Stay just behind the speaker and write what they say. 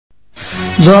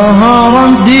ظهر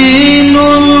الدين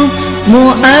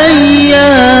المؤيد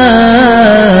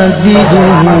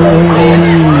بظهور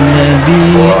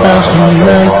النبي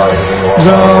أحمد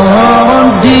ظهر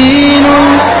الدين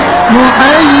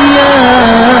المؤيد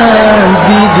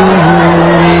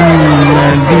بظهور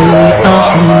النبي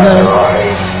أحمد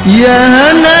يا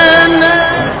هنانا.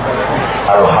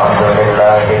 الحمد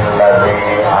لله الذي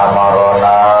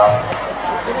أمرنا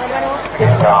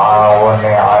بالتعاون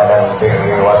على البر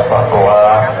والتقوى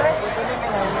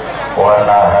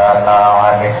ونهانا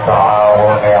عن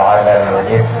التعاون على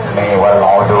الإثم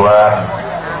والعدوان.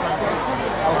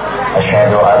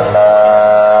 أشهد أن لا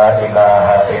إله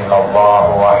إلا الله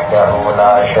وحده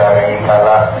لا شريك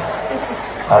له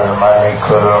الملك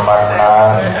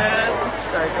المنان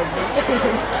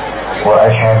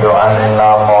وأشهد أن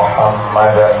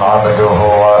محمدا عبده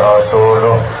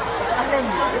ورسوله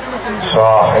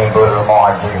صاحب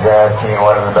المعجزات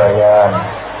والبيان.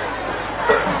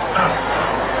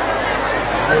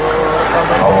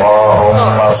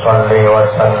 اللهم صل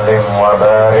وسلم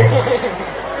وبارك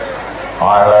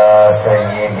على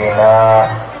سيدنا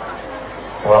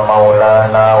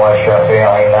ومولانا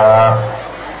وشفيعنا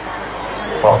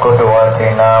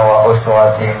وقدوتنا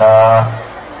وأسوتنا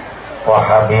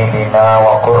وحبيبنا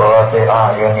وقرة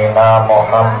أعيننا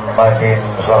محمد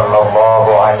صلى الله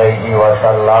عليه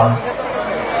وسلم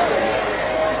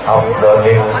أفضل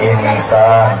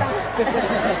الإنسان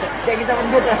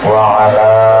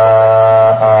وعلى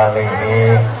آله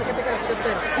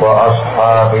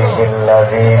وأصحابه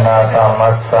الذين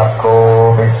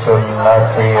تمسكوا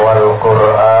بالسنة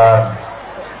والقرآن.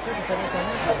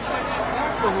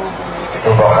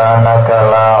 سبحانك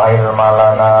لا علم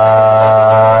لنا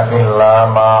إلا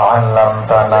ما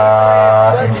علمتنا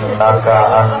إنك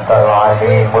أنت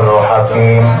العليم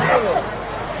الحكيم.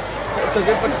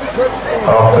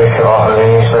 رب اشرح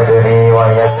لي صدري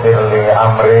ويسر لي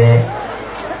أمري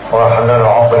واحلل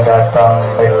عقدة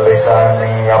من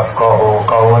لساني يفقه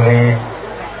قولي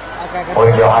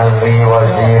واجعل لي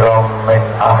وزيرا من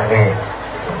أهلي.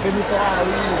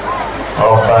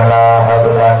 ربنا هب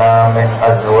لنا من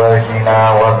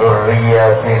أزواجنا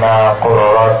وذرياتنا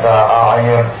قرة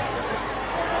أعين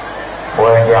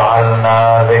واجعلنا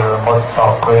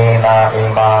للمتقين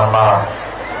إماما.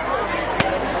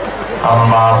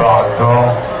 أما بعد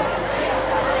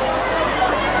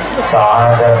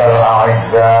سعادة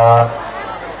الأعزاء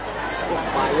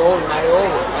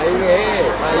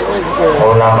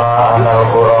علماءنا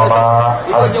الكرماء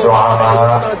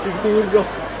الزعماء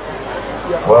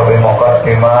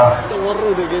وبمقدمة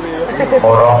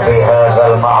مربي هذا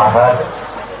المعهد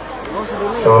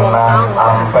Sunan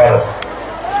Ampel.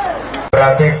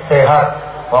 Berarti sehat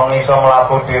wong iso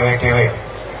mlaku dhewe-dhewe.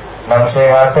 Nang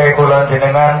sehate kula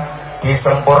jenengan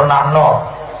disempurnakno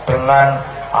dengan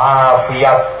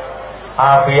afiat.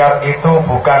 Afiat itu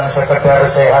bukan sekedar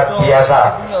sehat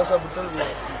biasa.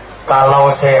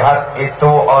 Kalau sehat itu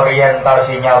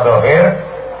orientasinya zahir,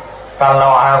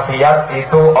 kalau afiat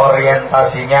itu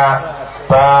orientasinya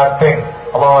batin.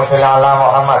 Allahumma sholli ala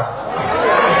Muhammad.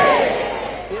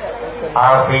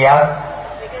 Afiat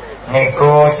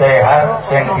niku sehat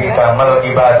sing didamel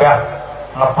ibadah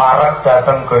ngeparek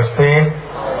dateng Gusti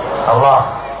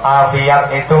Allah.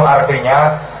 Afiat itu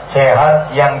artinya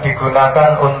sehat yang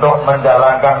digunakan untuk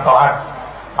menjalankan taat.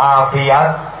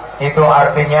 Afiat itu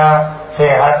artinya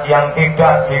sehat yang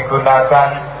tidak digunakan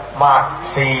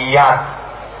maksiat.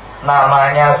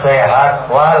 Namanya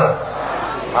sehat wal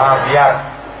afiat.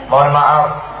 Mohon maaf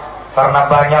karena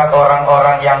banyak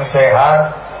orang-orang yang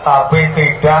sehat tapi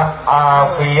tidak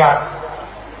afiat.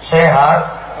 Sehat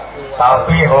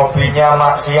tapi hobinya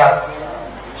maksiat.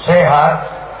 Sehat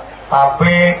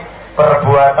tapi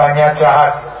perbuatannya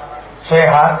jahat.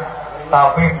 Sehat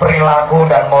tapi perilaku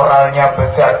dan moralnya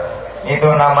bejat.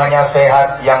 Itu namanya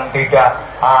sehat yang tidak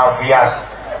afiat.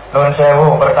 Nun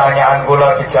sewu, pertanyaan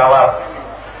kula dijawab.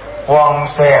 Wong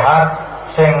sehat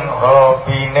sing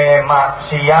hobine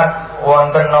maksiat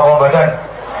wonten napa mboten?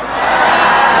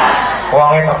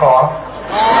 Wonge teko.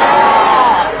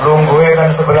 Lungguhe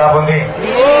ten sebelah pundi?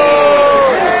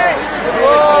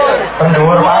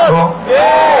 Pendhuwur panggung.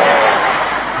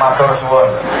 Matur suwun.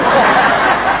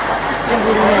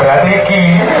 Berarti iki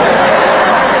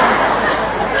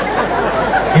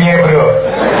piye bro?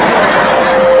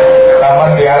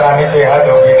 Sama diarani sehat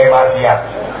hobine maksiat.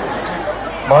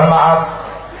 Mohon maaf,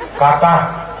 kata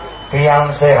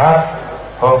tiang sehat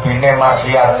hobine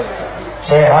maksiat.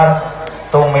 Sehat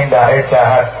tumindahe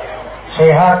jahat.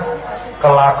 Sehat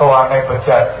kelakuane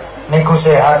bejat. Niku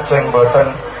sehat sing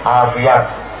boten afiat.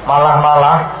 Malah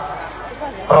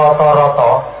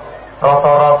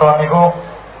rata-rata niku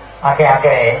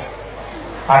akeh-akeh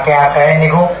akeh-akeh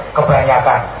niku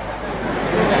kebanyakan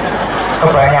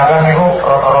niku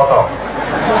rata-rata.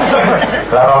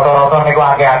 Lah rata-rata niku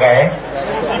akeh-akeh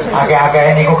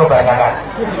niku kebanyakan.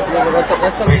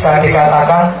 Bisa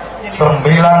dikatakan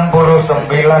 99,9%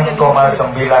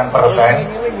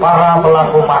 para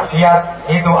pelaku maksiat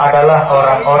itu adalah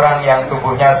orang-orang yang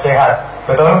tubuhnya sehat.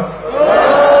 Betul?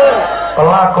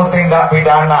 Pelaku tindak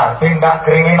pidana, tindak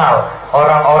kriminal,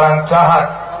 orang-orang jahat,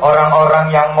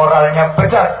 orang-orang yang moralnya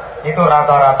bejat, itu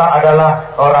rata-rata adalah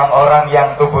orang-orang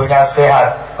yang tubuhnya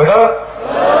sehat. Betul?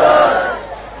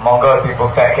 Monggo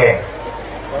dibuktekke.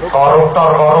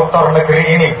 Koruptor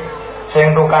negeri ini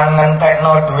sing tukang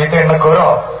ngentekno duwite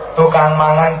negara, tukang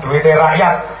mangan duwite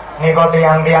rakyat, niku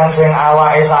tiang-tiang sing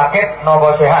awake sakit napa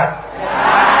sehat?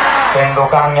 Sing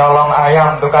tukang nyolong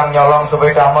ayam, tukang nyolong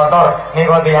sepeda motor,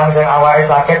 niku tiang sing awake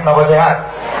sakit napa sehat?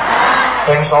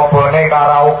 Sing sobone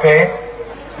karaoke,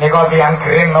 niku tiang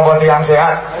gering napa tiang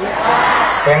sehat?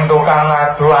 Sing tukang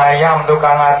ngadu ayam,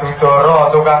 tukang ngadu doro,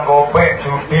 tukang kopek,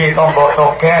 judi, tombok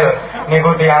togel,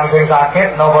 niku tiang sing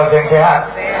sakit napa sing sehat?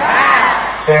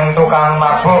 Sing tukang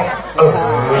mabuk,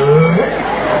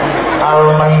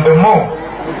 almendemu,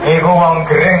 niku wong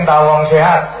gering ta wong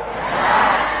sehat?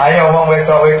 Ayo wong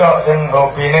wedok-wedok sing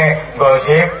hobine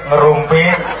gosip, ngerumpi,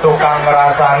 tukang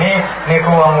ngrasani, niku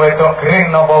wong wedok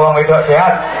gering napa wong wedok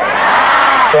sehat?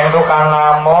 Sing tukang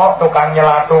ngamuk, tukang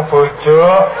nyelatu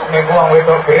bojo, niku wong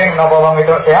wedok gering napa wong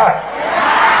wedok sehat?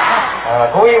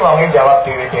 Kuwi wonge jawab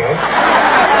dhewe-dhewe.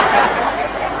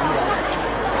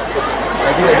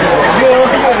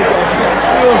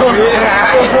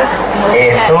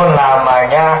 Itu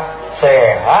namanya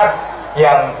sehat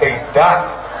yang tidak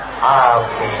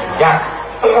afiat.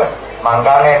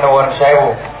 Mangkane nuwun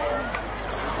sewu,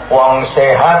 wong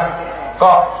sehat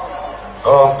kok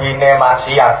hobine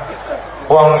maksiat,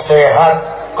 wong sehat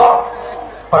kok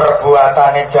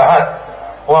perbuatane jahat,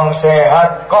 wong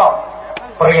sehat kok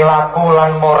perilaku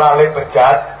lan morale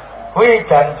bejat, kuwi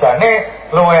janjane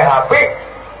luwih apik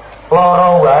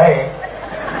lara wae.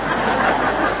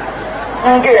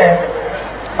 Nggih,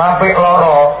 apik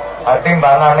lara,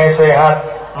 timbangane sehat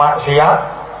maksiat,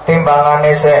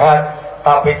 timbangane sehat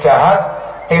tapi jahat,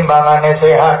 timbangane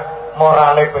sehat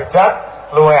morale bejat,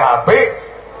 luwih apik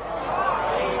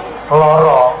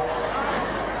lara.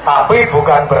 Tapi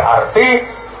bukan berarti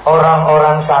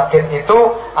orang-orang sakit itu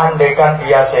andaikan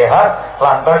dia sehat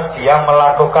lantas dia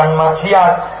melakukan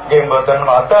maksiat. Nggih mboten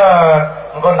ngoten.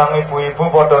 Engko nang ibu-ibu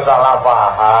padha salah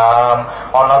paham.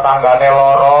 Ana tanggane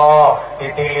lara,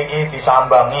 ditiliki,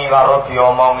 disambangi karo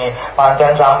diomongi,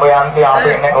 pancen sampean ki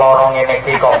apik nek lara ngene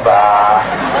iki kok, Mbah.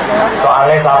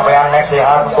 Soale sampean nek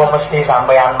sehat kok mesti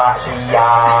sampean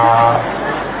maksiat.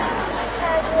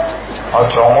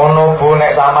 Aja ngono Bu,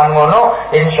 nek sampean ngono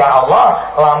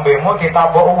insyaallah lambemu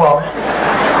ditabok wong.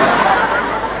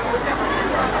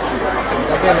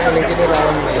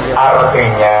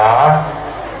 Artinya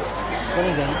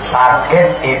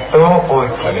sakit itu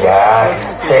ujian,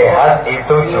 sehat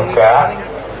itu juga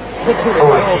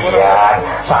ujian.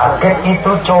 Sakit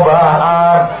itu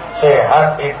cobaan,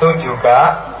 sehat itu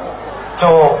juga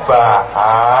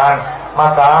cobaan.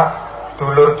 Maka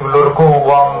dulur-dulurku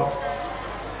wong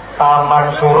Taman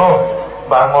Suruh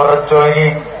Bangorejo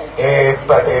iki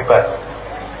hebat-hebat.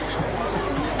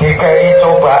 Dikai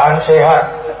cobaan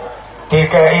sehat,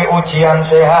 dikai ujian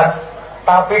sehat,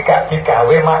 tapi gak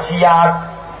digawe maksiat,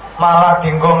 malah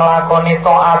dinggo nglakoni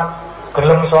taat,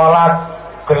 gelem salat,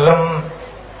 gelem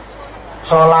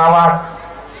sholawat.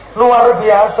 Luar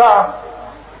biasa.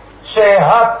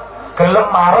 Sehat,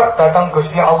 gelem marep datang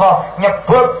Gusti Allah,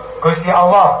 nyebut Gusti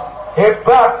Allah.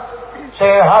 Hebat.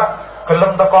 Sehat,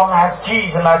 gelem teko ngaji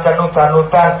senajan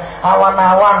udan-udan,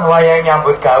 awan-awan wayahe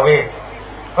nyambut gawe.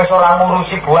 Wis ora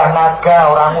ngurusi buah naga,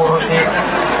 ora ngurusi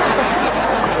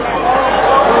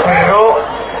jeruk,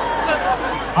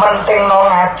 menting no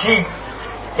ngaji.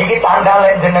 Iki tanda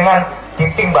lek jenengan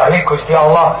ditimbali Gusti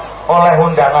Allah oleh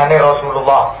undangane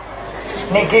Rasulullah.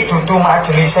 Niki dudu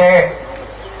majelise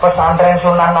pesantren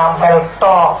Sunan Ampel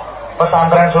tok.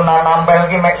 Pesantren Sunan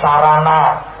Ampel ki mek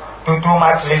sarana, dudu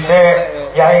majelise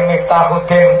Yai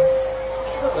Miftahuddin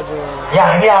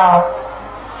Yahya,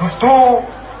 dudu.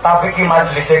 Tapi ki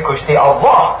majelise Gusti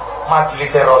Allah,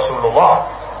 majelise Rasulullah.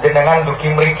 Jenengan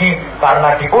dugi mriki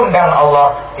karena diundang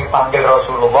Allah, dipanggil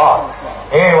Rasulullah.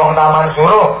 Wong Taman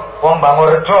Suruh, wong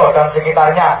Bangorejo dan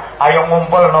sekitarnya, ayo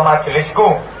ngumpul no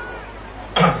majelisku.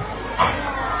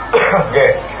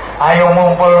 Nggih, ayo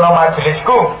ngumpul no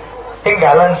majelisku.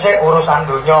 Tinggalan sik urusan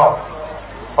donya.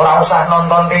 Ora usah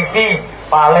nonton TV,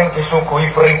 paling disuguhi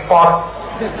Freeport,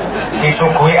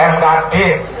 disuguhi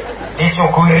MKD,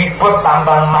 disuguhi ribut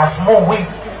tambang Mas Muwi.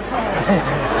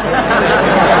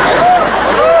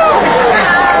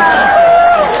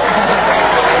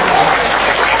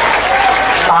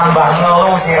 Tambah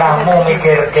ngeluh sirahmu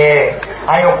mikirke.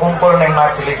 Ayo kumpul neng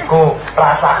majelisku,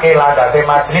 rasake ladate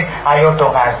majelis, ayo do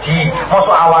ngaji.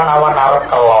 Mosok awan-awan arep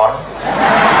kelon.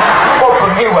 Kok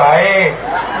bengi wae.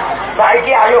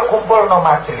 Saiki ayo kumpul nang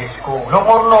majelisku. Lho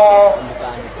ngono.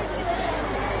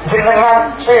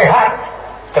 Jenengan sehat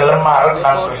gelem marek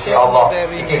nang Gusti Allah.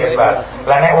 Iki hebat.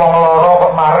 Lah nek wong lara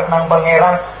kok marek nang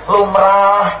pangeran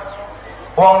lumrah.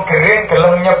 Wong gering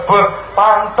gelem nyebut,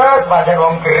 pantes pancen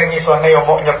wong gering isone yo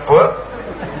mok nyebut.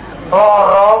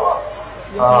 Lara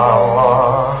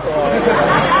Allah.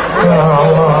 Ya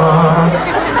Allah.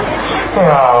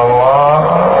 Ya Allah.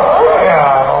 Ya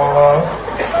Allah.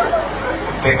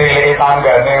 Ditiliki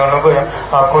tanggane ngono ku ya.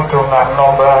 Aku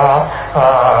dongakno, Mbak.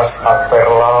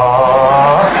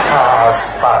 Astagfirullah.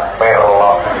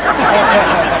 Astagfirullah.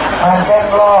 Pancen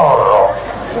loro.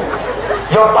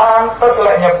 Yo pantes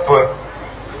lek nyebut.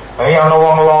 Iki ana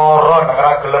wong loro nek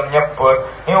ora gelem nyebut,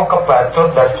 niku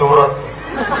kebacut ndas curut.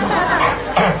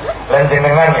 Lan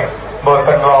jenengan ya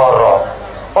mboten loro,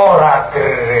 ora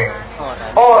gering,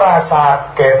 ora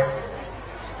sakit.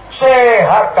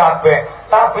 Sehat kabeh,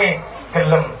 tapi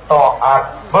gelem taat,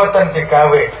 mboten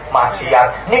digawe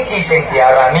maksiat. Niki sing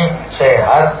diarani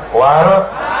sehat wal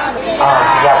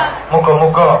afiat.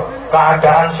 Muga-muga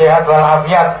keadaan sehat wal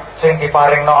afiat sing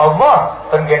diparingno Allah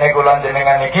ten kene kula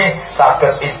jenengan niki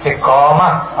saged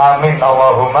istiqomah. Amin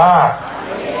Allahumma.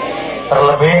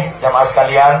 Terlebih jamaah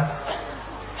sekalian,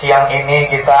 siang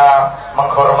ini kita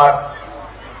menghormat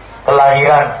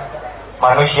kelahiran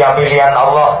manusia pilihan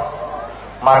Allah,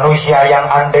 manusia yang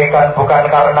andaikan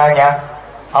bukan karenanya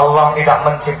Allah tidak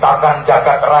menciptakan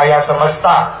jagat raya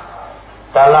semesta.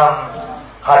 Dalam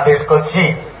hadis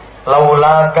qudsi,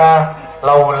 laulaka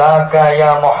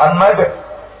ya Muhammad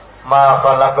ma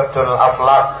khalaqatul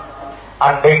aflaq.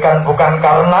 Andaikan bukan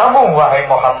karenamu wahai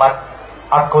Muhammad,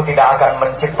 aku tidak akan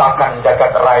menciptakan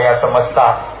jagat raya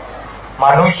semesta.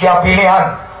 Manusia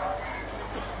pilihan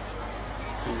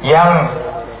yang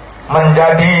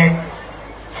menjadi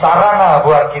sarana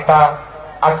buat kita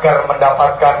agar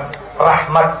mendapatkan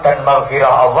rahmat dan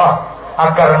maghfirah Allah,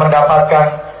 agar mendapatkan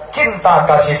cinta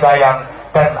kasih sayang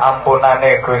dan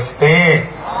ampunane Gusti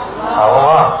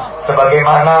Allah,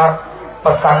 sebagaimana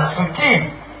pesan suci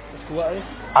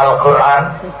Al-Quran.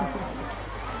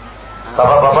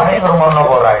 Bapak-bapak ini ngrungokno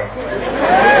ora?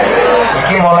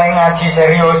 Iki mulai ngaji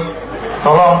serius.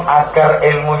 Tolong agar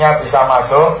ilmunya bisa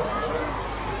masuk.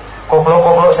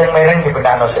 Koplo-koplo sing miring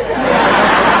dibenahno sik.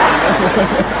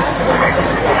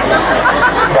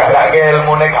 Enggak lagi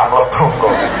ilmune gak mlebu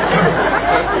kok.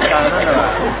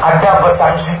 Ada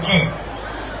pesan suci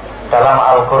dalam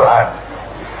Al-Quran.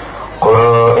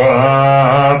 Qul in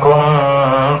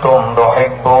kuntum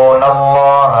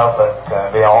tuhibbunallaha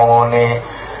fattabi'uni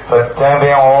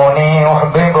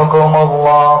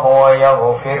yuhibbukumullahu wa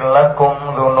yaghfir lakum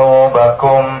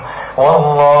dzunubakum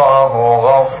wallahu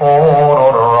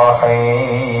ghafurur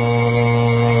rahim.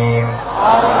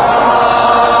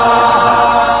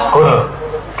 Qul,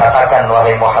 katakan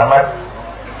wahai Muhammad,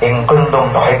 in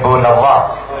kuntum tuhibbunallah,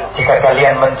 jika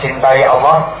kalian mencintai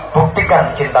Allah,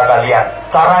 buktikan cinta kalian.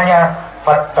 Caranya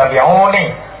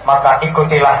fattabi'uni, maka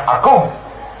ikutilah aku.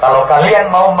 Kalau kalian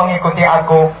mau mengikuti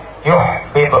aku,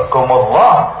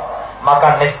 yuhibbukumullah,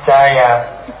 maka niscaya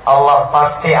Allah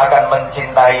pasti akan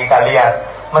mencintai kalian,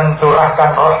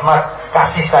 mencurahkan rahmat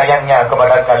kasih sayangnya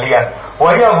kepada kalian.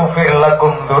 Wa yaghfir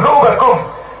lakum dzunubakum,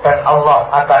 dan Allah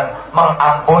akan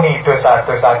mengampuni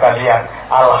dosa-dosa kalian.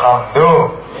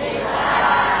 Alhamdulillah.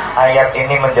 Ayat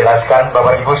ini menjelaskan,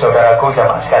 Bapak Ibu Saudaraku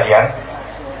jamaah sekalian,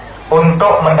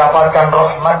 untuk mendapatkan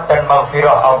rahmat dan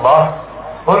maghfirah Allah,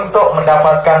 untuk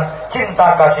mendapatkan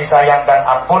cinta kasih sayang dan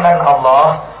ampunan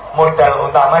Allah, modal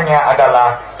utamanya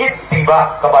adalah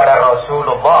ittiba kepada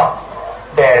Rasulullah.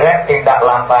 Derek tindak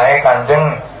lampai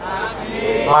Kanjeng,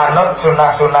 manut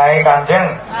sunah-sunahe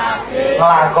Kanjeng,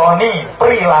 nglakoni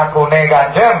prilakune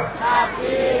Kanjeng,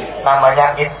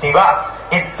 namanya ittiba.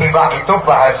 Ittiba itu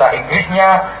bahasa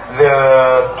Inggrisnya the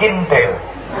kintil.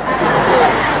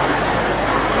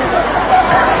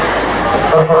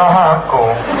 Terserah aku,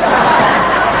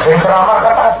 sing ceramah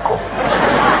kan aku.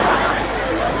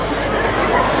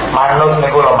 Manut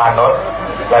niku lho manut.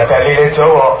 Lah dalile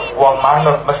Jawa, wong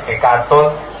manut mesti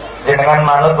katut. Jenengan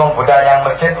manut wong budal yang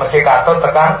masjid mesti katut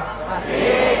tekan.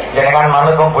 Jenengan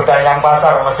manut wong budal yang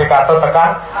pasar mesti katut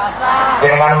tekan.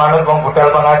 Jenengan manut wong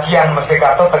budal pengajian mesti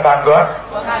katut tekan gon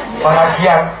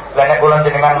pengajian. Lah nek kula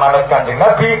jenengan manut Kanjeng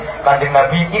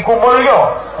Nabi iku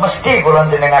mulya, mesti kula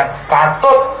jenengan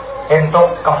katut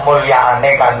entuk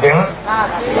kemuliaane Kanjeng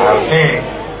Nabi.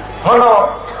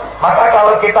 Ngono. Maka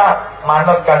kalau kita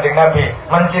manut Kanjeng Nabi,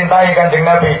 mencintai Kanjeng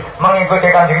Nabi, mengikuti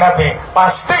Kanjeng Nabi,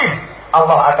 pasti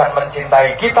Allah akan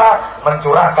mencintai kita,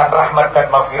 mencurahkan rahmat dan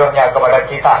maghfirahnya kepada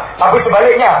kita. Tapi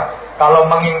sebaliknya, kalau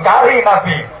mengingkari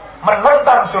Nabi,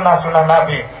 menentang sunnah-sunnah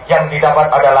Nabi, yang didapat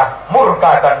adalah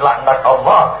murka dan laknat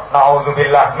Allah.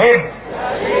 Na'udzubillah min.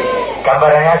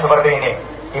 Gambarannya seperti ini.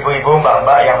 Ibu-ibu,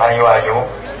 mbak-mbak yang ayu-ayu,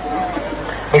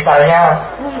 misalnya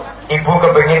ibu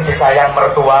kepingin disayang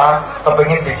mertua,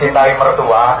 kepingin dicintai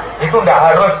mertua, itu ndak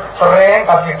harus sering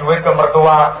kasih duit ke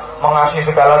mertua, mengasih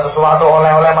segala sesuatu,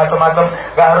 oleh-oleh macam-macam.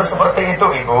 Nggak harus seperti itu,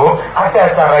 ibu.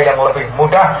 Ada cara yang lebih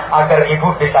mudah agar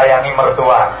ibu disayangi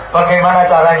mertua. Bagaimana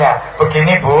caranya?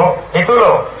 Begini, bu. Itu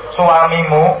loh,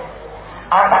 suamimu,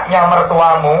 anaknya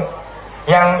mertuamu,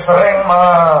 yang sering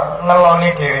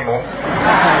mengeloni dirimu.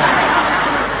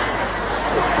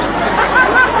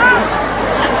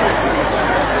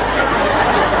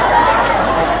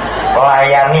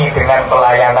 Layani dengan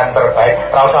pelayanan terbaik.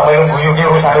 Ra usah melu guyu ki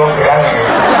urusan wong gerang iki.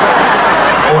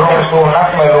 Urung sunat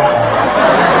melu.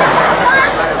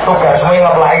 Tugasmu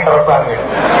ngeplaki terbang iki.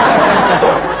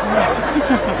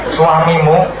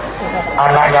 Suamimu,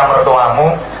 anaknya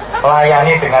mertuamu,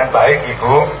 layani dengan baik,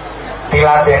 ibu.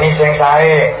 Diladeni sing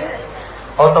sae.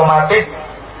 Otomatis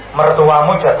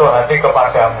mertuamu jatuh hati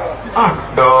kepadamu.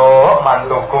 Dok,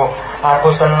 mantuku,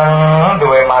 aku seneng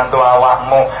duwe mantu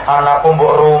awakmu. Anakku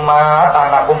mbok rumat,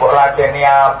 anakku mbok ladeni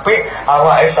apik.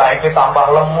 Awake saiki tambah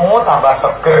lemu, tambah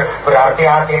seger, berarti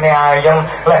atine ayem.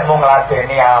 Lek mung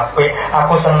ngladeni apik,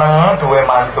 aku seneng duwe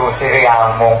mantu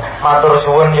siriamu. Matur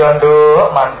suwun ya,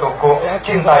 Nduk, mantuku.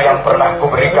 Cinta yang pernah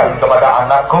kuberikan kepada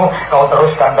anakku, kau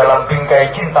teruskan dalam bingkai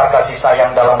cinta kasih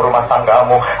sayang dalam rumah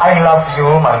tanggamu. I love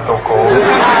you, mantuku.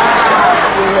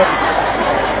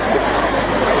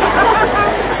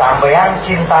 Sampeyan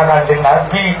cinta Kanjeng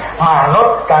Nabi,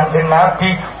 manut Kanjeng Nabi,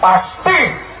 pasti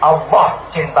Allah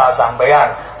cinta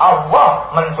sampeyan. Allah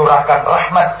mencurahkan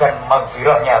rahmat dan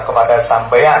maghfirahnya kepada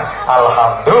sampeyan.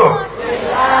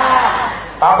 Alhamdulillah.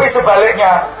 Tapi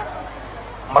sebaliknya,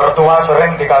 mertua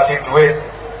sering dikasih duit,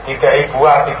 dikai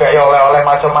buah, dikai oleh-oleh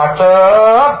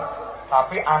macam-macam,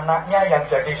 tapi anaknya yang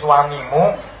jadi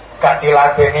suamimu gak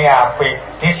diladeni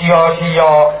apik,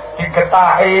 disio-sio,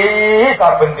 diketahi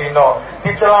saben dina,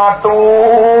 dicelatu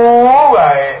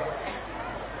wae.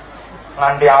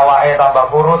 Nganti awake tambah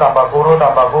kuru,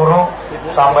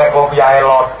 sampai kopiahe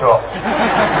lodok.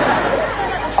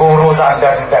 Kuru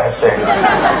sandas-ndase.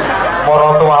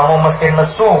 Maratuamu mesti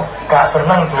nesu, gak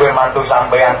seneng duwe mantu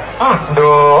sampean.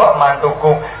 Nduk,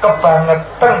 mantuku,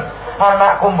 kebangetan.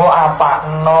 Anakku mbok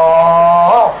apakno?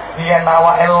 Biyen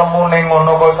awake lemune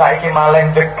ngono kok saiki malah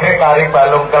jegrek kari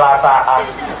balung kelataan.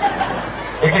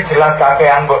 Iki jelas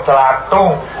kakean mbok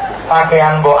celatu,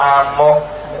 kakean mbok amuk.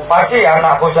 Pasti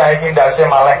anakku saiki ndase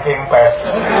malah kimpes.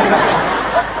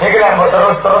 Iki lek mbok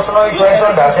terus-terusno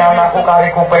iso-iso ndase anakku kari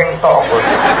kuping tok.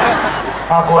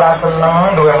 Aku ora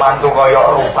seneng duwe mantu kaya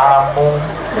rupamu.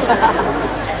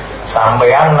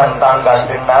 Sampeyan nentang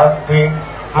Kanjeng Nabi,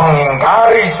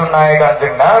 mengingkari sunnah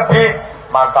Kanjeng Nabi,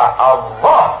 maka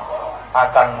Allah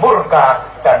akan murka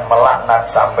dan melaknat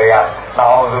sampeyan.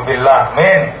 Nauzubillah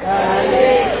min.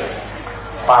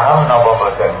 Paham napa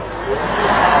boten?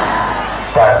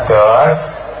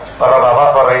 Dados para bapak,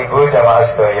 para ibu, jamaah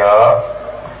sedaya,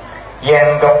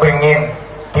 yen kepingin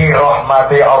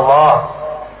dirahmati Allah,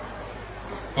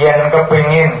 yen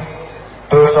kepingin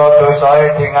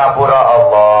dosa-dosae di ngapura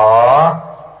Allah,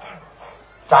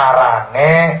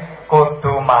 carane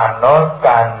kudu manut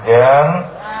Kanjeng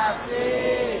Nabi,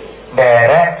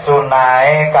 nderek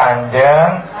sunahe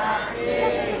Kanjeng Nabi,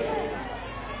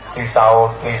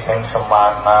 disauti sing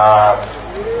semangat,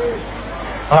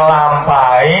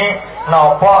 ngelampahi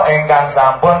napa ingkang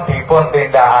sampun dipun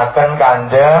tindakaken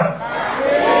Kanjeng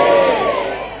Nabi.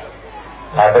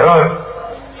 Lah terus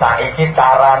saiki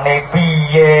carane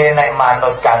piye nek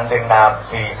manut Kanjeng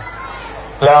Nabi?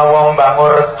 Lah wong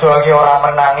Bangurjo iki ora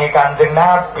menangi Kanjeng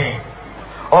Nabi,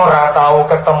 ora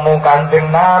tahu ketemu Kanjeng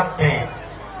Nabi,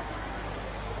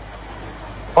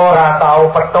 ora tahu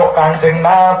petuk Kanjeng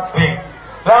Nabi.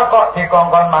 Lah kok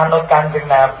dikongkon manut Kanjeng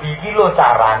Nabi iki lho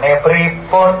carane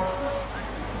pripun?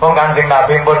 Wong Kanjeng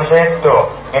Nabi pun sedo,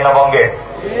 menapa nggih?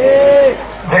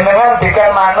 Jenengan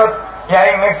diken manut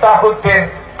Yai Miftahuddin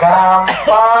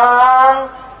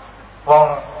gampang.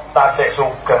 Wong Tasik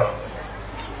Sugeng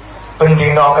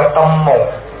bendina ketemu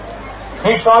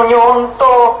iso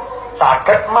nyontok,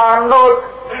 saged manut.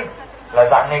 Lah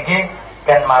sakniki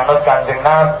kan manut Kanjeng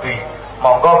Nabi,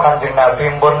 monggo Kanjeng Nabi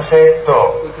pun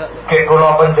sedo. Nggih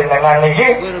kula panjenengan niki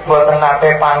mboten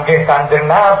nate panggih Kanjeng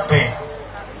Nabi.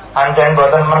 Anjen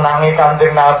mboten menangi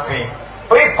Kanjeng Nabi.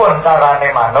 Pripun carane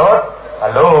manut?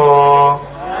 Halo.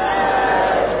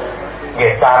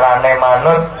 Nggih carane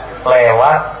manut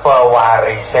lewat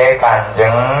pewarise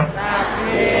Kanjeng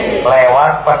Nabi.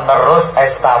 Lewat penerus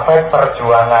estafet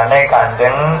perjuangane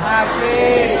Kanjeng Nabi.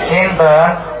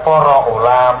 Sinten? Para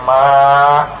ulama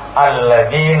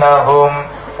alladzina hum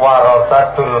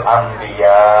warasatul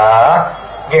anbiya.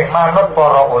 Nggih manut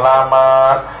para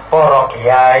ulama, para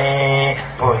kiai,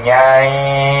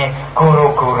 bunyai,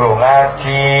 guru-guru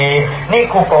ngaji,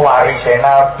 niku pewarise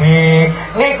Nabi,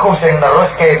 niku sing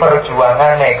neruske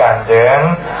perjuangane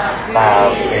Kanjeng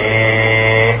Nabi.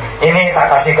 Ini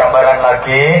tak kasih gambaran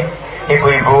lagi,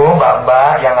 ibu-ibu,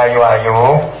 mbak-mbak yang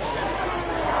ayu-ayu.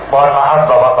 Mohon maaf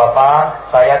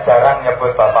bapak-bapak, saya jarang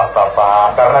nyebut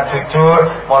bapak-bapak karena jujur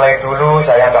mulai dulu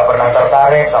saya nggak pernah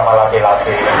tertarik sama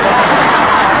laki-laki.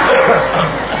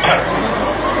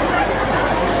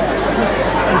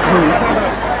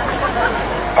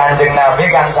 Kanjeng Nabi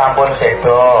kan sampun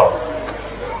sedo,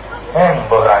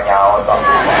 mbok ra nyaut to.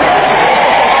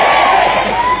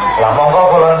 Lah monggo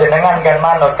kula jenengan kan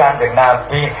manut Kanjeng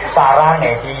Nabi,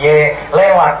 carane piye?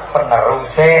 Lewat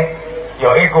peneruse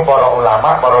yaiku para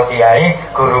ulama, para kiai,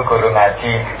 guru-guru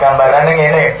ngaji. Gambarannya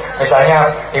ngene,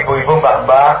 misalnya ibu-ibu,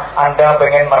 mbak-mbak, Anda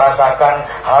pengen merasakan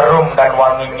harum dan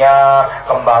wanginya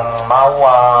kembang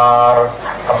mawar,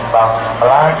 kembang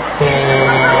melati,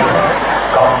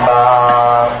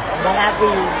 kembang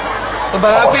api.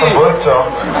 Kembang api. Sebojo.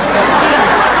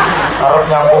 Harus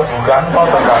nyang kuburan kok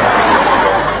tentang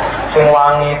sing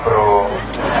wangi, bro.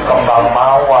 Kembang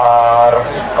mawar,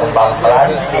 kembang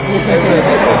melati,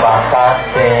 kembang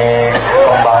kating,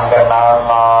 kembang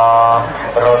kenanga,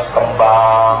 terus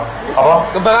kembang apa?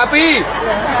 Kembang api.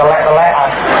 Telek-telekan.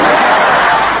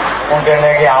 Mungkin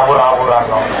iki awur-awuran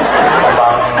no.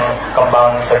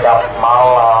 Kembang sedap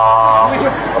malam,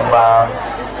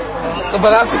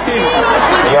 kembang api.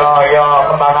 Iya,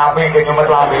 kembang api ke nyumet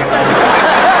lambin.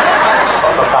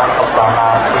 Kok tekan kembang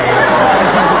api.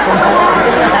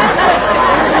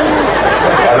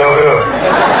 Halo bro.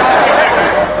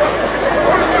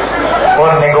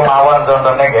 Pun niku mawon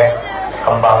contohnya nggih.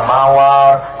 Kembang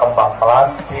mawar, kembang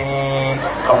melati,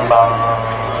 kembang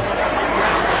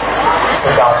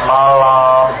sedap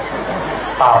malam.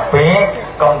 Tapi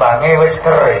kembangnya wis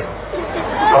kering.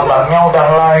 Kembangnya udah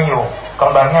layu,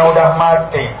 kembangnya udah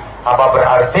mati. Apa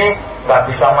berarti nggak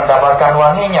bisa mendapatkan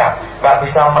wanginya, nggak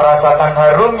bisa merasakan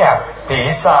harumnya?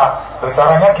 Bisa.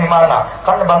 Caranya gimana?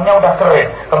 Kan kembangnya udah kering,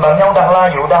 kembangnya udah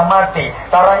layu, udah mati.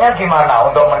 Caranya gimana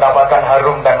untuk mendapatkan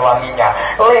harum dan wanginya?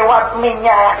 Lewat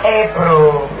minyak,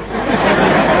 bro.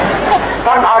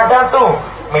 Kan ada tuh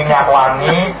minyak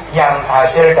wangi yang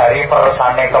hasil dari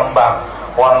peresane kembang.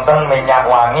 Wonten minyak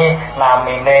wangi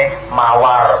namine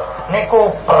mawar.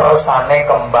 Niku peresane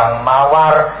kembang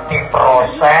mawar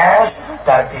diproses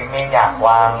dadi minyak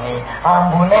wangi.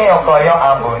 Ambune ya kaya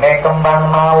ambune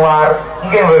kembang mawar.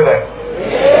 Nggih mboten?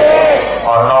 Nggih.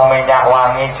 Ana minyak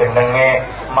wangi jenenge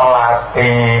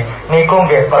melati. Niku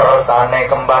nggih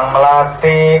peresane kembang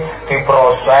melati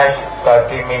diproses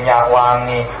dadi minyak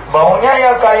wangi. Baunya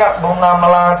ya kayak bunga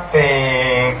melati.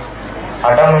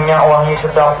 Ada minyak wangi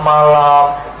sedap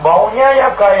malam, baunya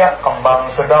ya kayak kembang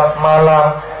sedap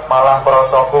malam. Malah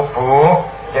proso kubu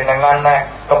jenengan nek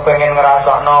kepengen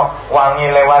ngrasakno wangi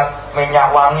lewat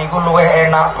minyak wangi ku luwih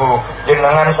enak bu.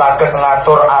 Jenengan saged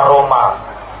ngatur aroma.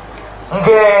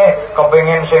 Nggih,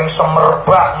 kepengin sing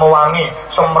semerbak mewangi,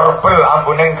 semerbel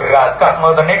ambune geradak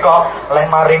ngoten nika, leh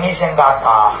maringi sing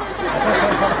kathah.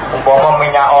 Umpama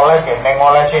minyak oles nggih ning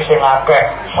olesi sing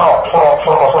akeh, srok.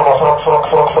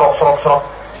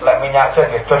 Lek minyak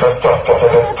jas nggih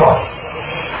jos.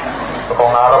 Teko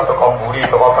ngarep, teko mburi,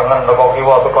 teko kengen, teko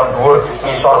kiwa, teko dhuwur,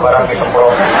 ngisor barang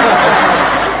disemprot.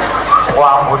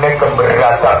 Wah, ambune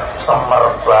gemberadak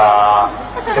semerbak.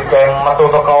 Dikeng metu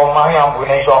teko omah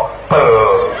ambune iso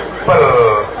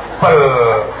bel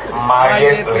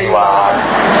mayit liwat.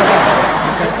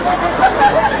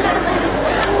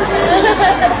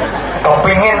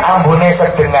 Kepingin ambune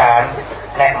sedengan,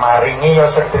 nek maringi ya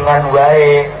sedengan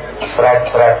wae. Sret.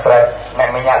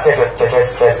 Nek minyak jes,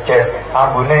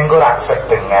 ambune engko rak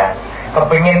sedengan.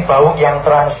 Kepingin bau yang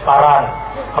transparan,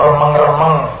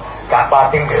 remeng-remeng, gak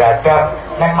pating geradak,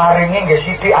 nek maringi nggih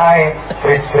sithik ae.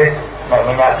 Sret. Nek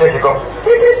minyak jes kok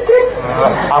crit.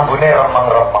 Ambune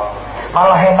remeng-remeng.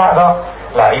 Malah enak toh.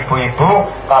 Lah ibu-ibu,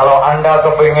 kalau Anda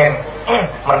kepingin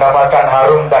mendapatkan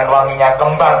harum dan wanginya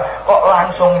kembang, kok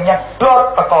langsung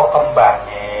nyedot teko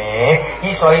kembange,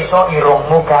 iso-iso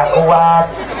irungmu gak kuat,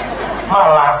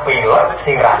 malah pilek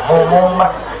sirahmu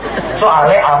mumet.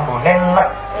 Soale ambune nek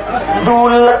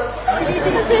dulet.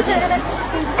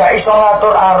 Gak iso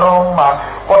ngatur aroma.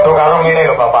 Padha karo ngene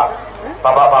lho, Bapak.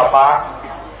 Bapak-bapak,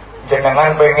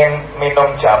 jenengan pengen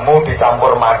minum jamu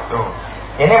dicampur madu.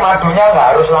 Ini madunya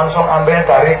nggak harus langsung ambil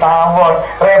dari tawon.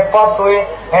 Repot kuwi,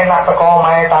 enak teko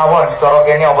omahe tawon. Cara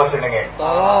kene apa jenenge?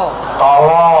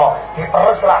 Tolo.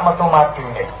 Diperes rak metu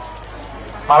madune.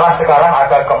 Malah sekarang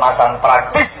ada kemasan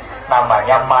praktis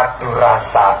namanya madu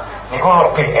rasa. Niku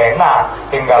lebih enak,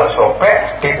 tinggal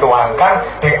sobek, dituangkan,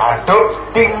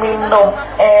 diaduk, diminum,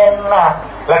 enak.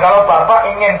 Lah kalau Bapak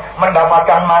ingin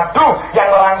mendapatkan madu yang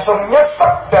langsung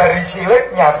nyesep dari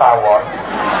silitnya tawon,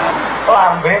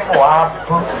 lambemu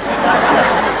abu,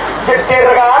 jedir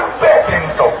kabeh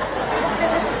pintuk.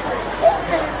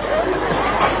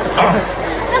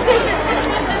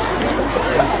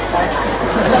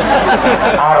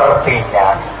 Artinya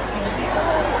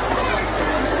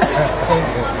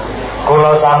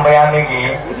kula sampeyan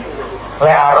iki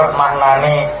lek arep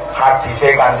maknani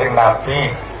hadise Kanjeng Nabi,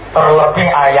 terlebih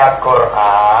ayat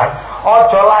Quran,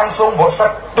 aja langsung mbok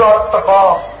sedot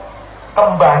teko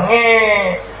kembange,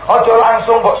 aja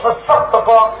langsung mbok sesep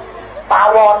teko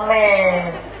tawone.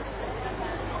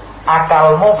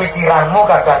 Akalmu, pikiranmu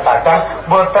kadang-kadang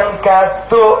boten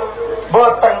gaduk,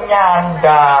 boten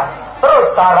nyanda.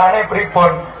 Terus carane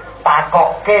pripun?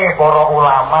 Takokke para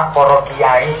ulama, para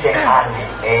kiai sing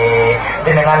ahline.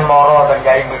 Jenengan mara ten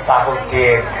Kyai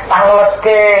Miftahudin,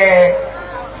 tangletke.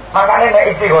 Makane nek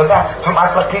istighosa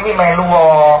Jumat Legi iki melu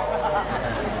wae.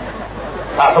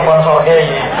 Tak sponsorke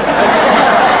iki.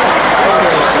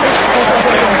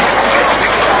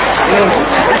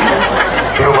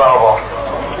 Dirubah apa?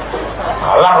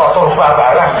 Alah kok turba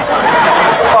barang.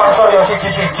 Sponsor ya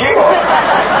siji-siji kok.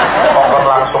 Kok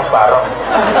langsung bareng.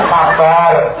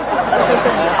 Sabar.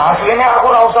 Aslinya aku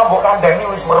ora usah mbok kandhani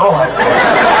wis weruh asline.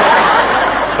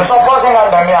 Terus apa sing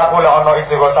ngandani aku lek ana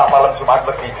istighosa malam Jumat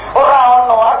Legi? Ora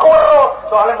ono, aku weruh.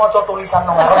 Soale maca tulisan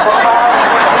nang ngarep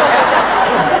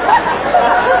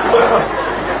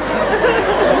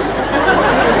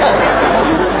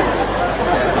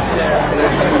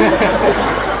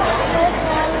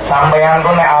sampeyan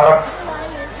ku nek arep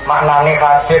maknani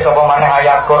hadis apa maneh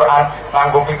ayat Quran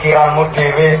nganggo pikiranmu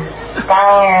dhewe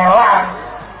kangelan,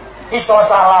 iso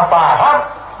salah paham,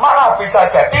 malah bisa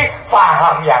jadi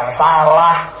paham yang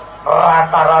salah.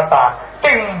 Rata-rata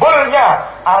timbulnya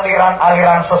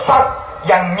aliran-aliran sesat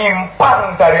yang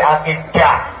nyimpang dari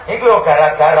akidah. Iku lho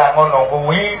gara-gara ngono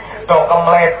kuwi do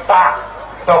kemletak,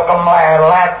 do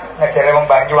kemlelet, ngejere wong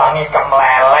Banyuwangi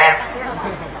kemlelet.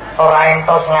 Ora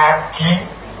entos ngaji,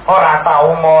 ora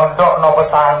tau mondok no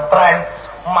pesantren,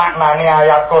 maknani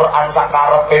ayat Quran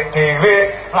sakarepe dhewe,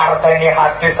 ngarteni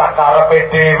hadis sakarepe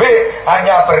dhewe,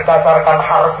 hanya berdasarkan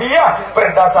harfiah,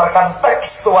 berdasarkan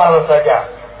tekstual saja.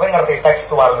 Kowe ngerti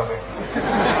tekstual lho?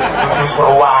 Dudu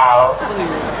serual.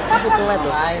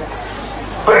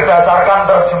 Berdasarkan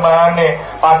terjemahane,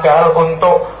 padahal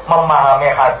untuk memahami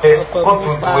hadis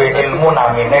kudu duwe ilmu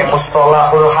namine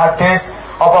mustalahul hadis,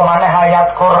 apa maneh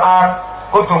ayat Quran,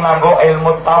 kudu nganggo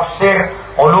ilmu tafsir,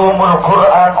 ulumul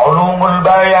Quran, ulumul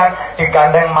bayan,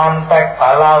 digandeng mantek,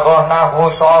 balaghah,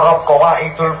 nahwu, sharaf,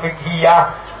 qawaidul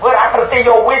fiqhiyah. Ora ngerti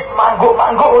ya wis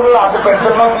mangguk-mangguk ngono lah aku ben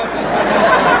seneng.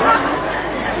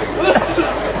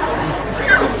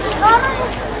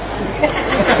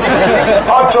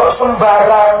 Ojo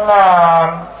sembarangan.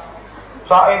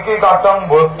 Saiki kadang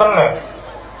boten lho.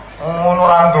 Ngono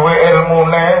ora duwe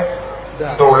ilmune,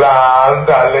 dolan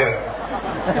dalil.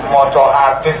 Maca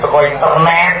hadis teko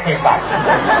internet bisa.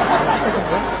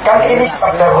 Kan ini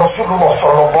sabda Rasulullah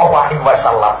sallallahu alaihi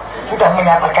wasallam sudah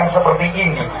menyatakan seperti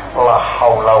ini. La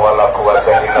haula wala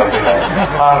quwwata illa billah.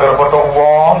 Angger foto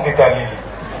wong didalili.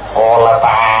 Allah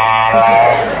Ta'ala.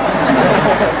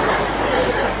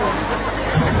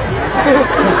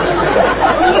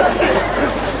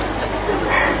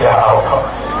 Ya Allah.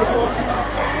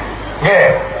 Nggih,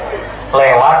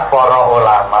 lewat para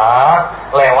ulama,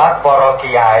 lewat para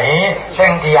kiai,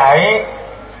 sing kiai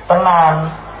tenan.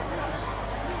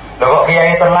 Lho kok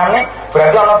kiai tenan nih?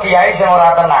 Berarti ana kiai sing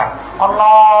ora tenan.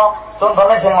 Ana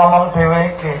contohnya sing ngomong dhewe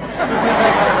iki.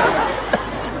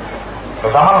 Lho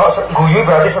sampean kok guyu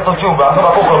berarti setuju, Bang.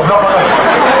 Aku goblok ngono.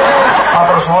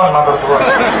 Matur suwun, matur suwun.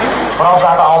 Ora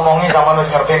usah tak omongi sampean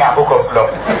wis ngerti nek aku goblok.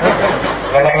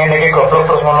 Nek ngene iki goblok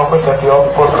terus ngono kuwi dadi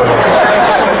opo terus.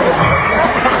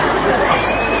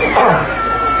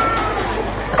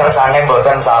 Kersane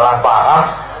mboten salah paham,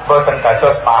 mboten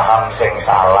dados paham sing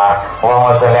salah.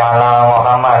 Allahumma sholli ala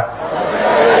Muhammad.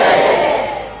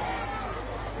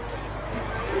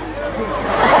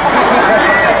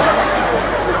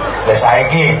 Lah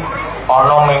saiki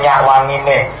ana minyak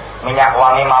wangine, minyak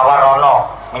wangi mawar ono,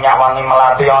 minyak wangi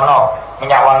melati ono,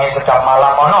 minyak wangi sedap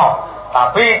malam ono.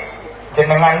 Tapi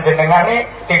jenengan-jenengan ini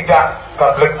tidak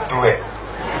gablek duit.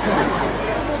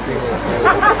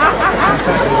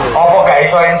 Apa gak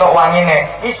iso entuk wangine?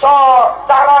 Iso,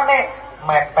 carane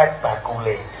mepet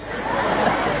bakule.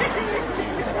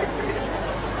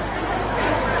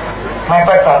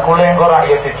 Mepet bakule engko ra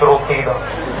ya diceruti to.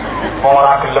 Wong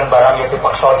ora gelem barang ya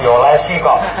dipaksa diolesi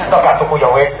kok. Tok gak tuku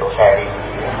ya wis to seri.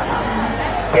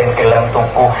 Ben gelem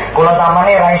tuku. Kula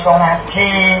samane ra iso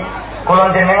ngaji.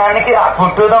 Kula jenengan iki rak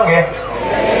bodho to nggih.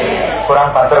 Kurang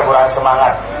banter, kurang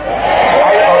semangat.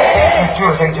 Ayo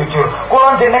sing jujur.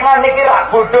 Kula jenengan niki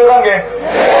rak bodho to nggih.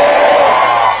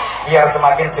 Biar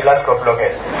semakin jelas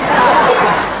gobloke.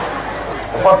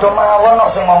 Padha mawon kok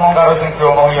sing ngomong karo sing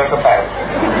diomong ya sepel.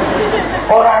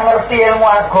 Ora ngerti ilmu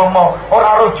agama,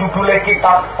 ora ro judule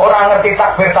kitab, ora ngerti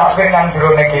takbir-takbir nang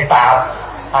jerone kitab.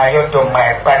 Ayo do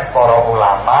mepet para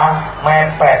ulama,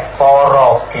 mepet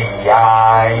para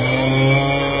kiai.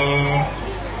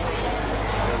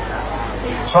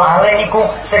 Soale niku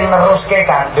sing neruske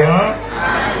Kanjeng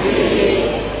Nabi.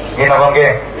 Nggih napa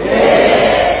nggih?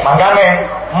 Nggih. Mangkane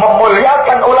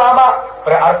memuliakan ulama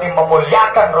berarti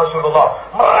memuliakan Rasulullah,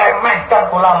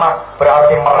 meremehkan ulama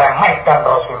berarti meremehkan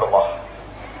Rasulullah.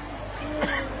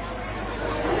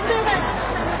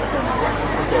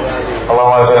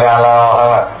 Allahumma sholli ala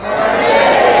Muhammad.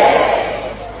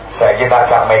 Saya kita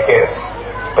ajak mikir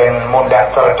ben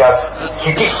mundak cerdas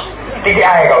sithik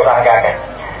ae gak usah akeh.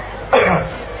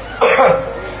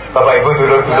 Bapak Ibu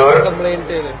dulur-dulur,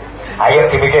 ayo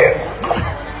dipikir.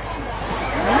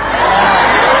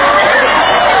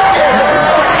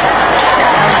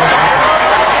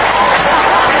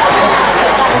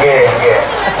 Nggih.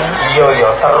 Iya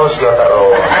terus.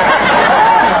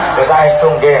 Wis saestu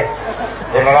nggih.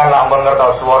 Jenengan lampun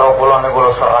ngertos swara kula niku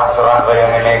serak-serak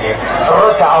kaya ngene iki.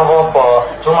 Terus ya apa-apa,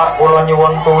 cuma kula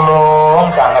nyuwun tulung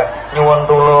sanget.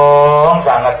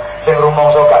 Sing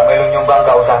rumangsa gak melu nyumbang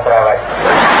gak usah cerewet.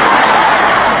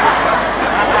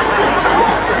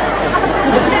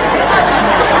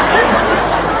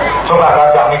 Coba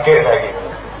saja mikir saiki.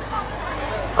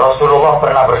 Rasulullah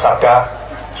pernah bersabda,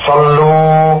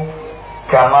 "Shallu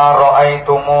kama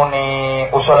ra'aitumuni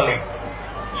usolli."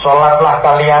 Salatlah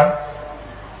kalian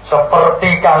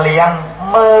seperti kalian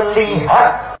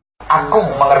melihat aku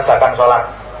mengerjakan sholat.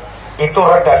 Itu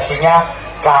redaksinya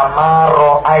kama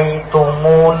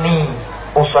ro'aitumuni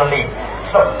usolli.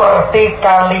 Seperti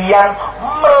kalian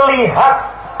melihat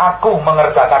aku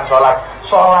mengerjakan sholat.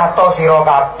 Sholato sira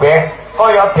kabeh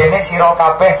kaya dene sira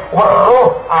kabeh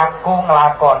weruh aku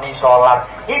nglakoni sholat.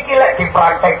 Iki lek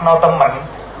dipraktekno temen,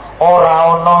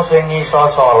 ora ana sing iso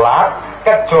sholat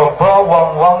kejaba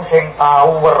wong-wong sing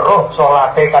tahu weruh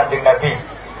salate Kanjeng Nabi.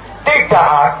 Tidak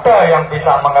ada yang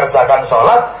bisa mengerjakan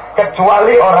salat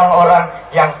kecuali orang-orang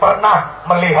yang pernah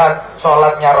melihat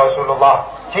salatnya Rasulullah.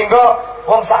 Sehingga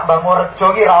wong sak Bangurjo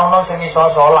ki ra ono sing iso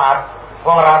salat,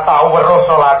 wong ora tahu weruh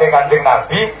salate Kanjeng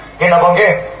Nabi, nggih napa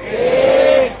nggih?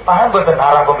 Nggih. Paham mboten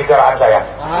arah pembicaraan saya?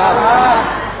 Paham.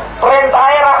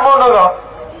 Perintahe ra ngono kok.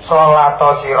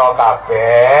 Salato sira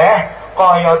kabeh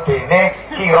kaya dene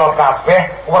sira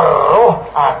kabeh weruh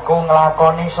aku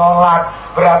nglakoni salat.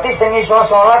 Berarti sing iso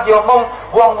salat ya mung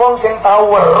wong-wong sing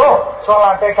tau weruh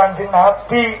salate Kanjeng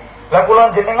Nabi. Lah kula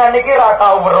jenengan iki ra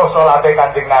tau weruh salate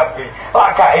Kanjeng Nabi,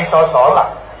 lak gak iso salat.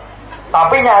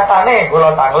 Tapi nyatane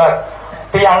kula tanglet,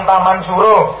 tiyang Taman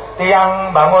Suruh,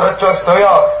 tiyang Bangurjo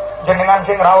sedaya, jenengan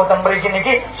sing rawuh ten mriki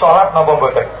niki salat napa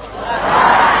mboten?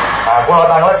 Nah, kula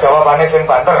tanglet jawabane sing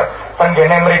banter. Ten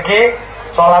kene mriki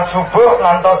salat subuh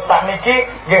ngantos sakniki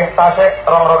nggih tasih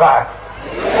 2 rakaat.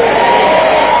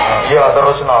 Iya,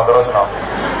 terusno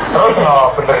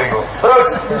bener iku. Terus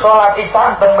salat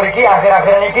Isya ten mriki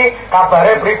akhir-akhir niki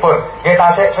kabare pripun? Nggih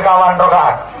tasih 50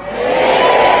 rakaat.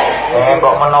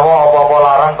 Kok menawa apa-apa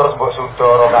larang terus mbok suda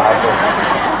rakaat.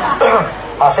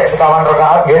 Tasih 50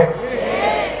 rakaat nggih.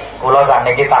 Kula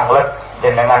sakniki tanglet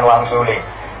jenengan wangsuli.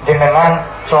 Jenengan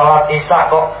salat Isya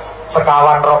kok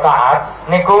 50 rakaat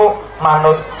niku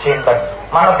manut sinten?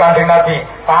 Manut Kanjeng Nabi.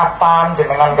 Kapan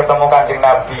jenengan ketemu Kanjeng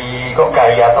Nabi kok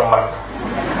gaya temen?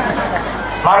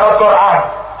 Manut Quran.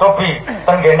 Cobi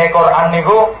tenggene Quran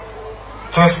niku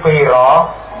juz pira,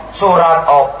 surat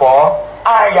apa,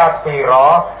 ayat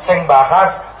pira sing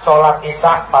bahas salat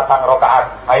Isya 4 rakaat.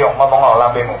 Ayo ngomong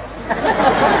lambemu.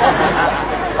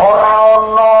 Ora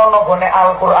ono nggone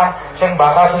Al-Qur'an sing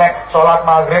bahas nek salat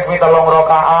maghrib kuwi 3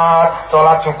 rakaat,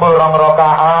 salat subuh 2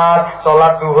 rakaat,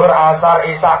 salat zuhur, asar,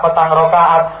 isya 4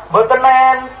 rakaat. Mboten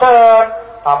enten.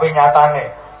 Tapi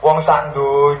nyatane wong sak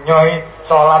donya iki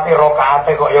salate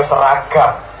rakaate kok ya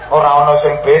seragam. ora ana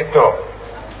sing beda.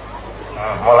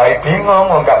 Mulai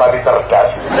bingung wong gak pati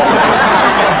cerdas.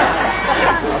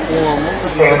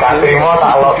 Sing gak trimo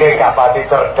tak loke gak pati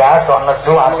cerdas kok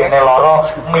nesu atine lara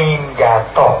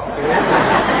minggato.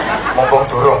 Mumpung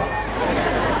durung.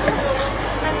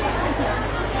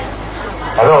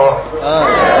 Halo.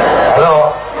 Halo.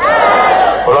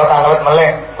 Kula tanglet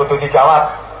melih kudu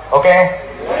dijawab. Oke?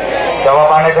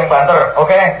 Jawabane sing banter.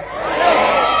 Oke?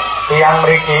 Tiyang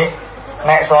mriki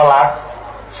nek salat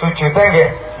sujude nggih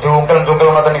jungkel-jungkel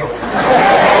ngoten niku.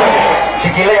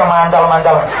 Sikile yang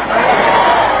mancal-mancal.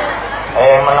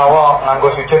 Menawa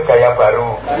nganggo sujud gaya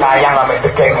baru, kayang ambek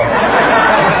degeng.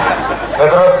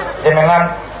 Terus jenengan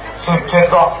sujud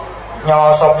kok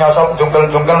nyosop-nyosop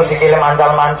jungkel-jungkel sikile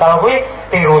mancal-mancal kuwi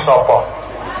tiru sapa?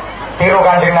 Tiru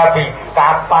Kanjeng Nabi.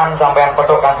 Kapan sampean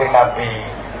petuk Kanjeng Nabi?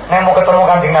 Nek mau ketemu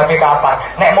Kanjeng Nabi kapan?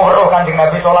 Nek mau weruh Kanjeng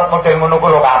Nabi salat model ngono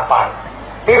kuwi lho kapan?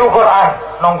 Tiru Quran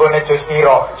nonggone juz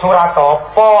pira? Surat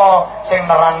apa sing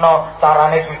nerangno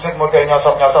carane sujud model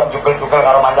nyosop-nyosop jungkel-jungkel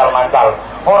karo mancal-mancal?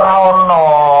 Ora ono.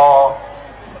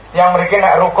 Yang mriki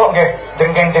nek rukuk nggih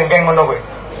jengking-jengking ngono kuwi.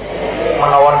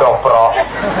 Menawa ndoprok.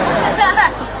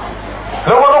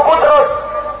 Lho rukuk terus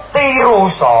tiru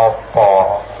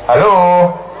sapa? Halo.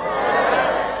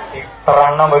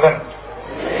 Diterangno mboten?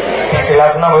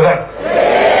 Dijelasno mboten?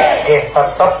 Nggih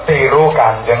tetep tiru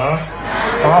Kanjeng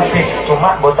Nabi,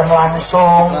 cuma mboten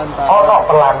langsung. Ana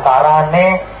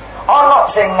pelantarane, ana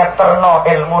sing ngeterno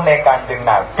ilmune Kanjeng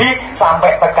Nabi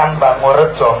sampai tekan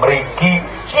Bangurjo mriki.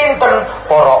 Sinten?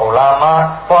 Para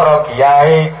ulama, para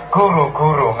kiai,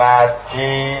 guru-guru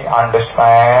ngaji.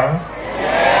 Understand?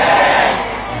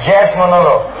 Yes, ngono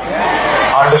lho.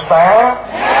 Understand?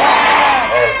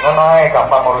 Yes, ngono ae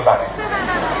gampang urusane.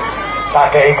 Tak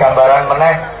kei gambaran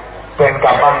meneh ben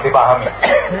gampang dipahami.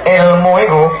 Ilmu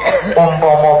itu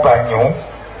umpama banyu,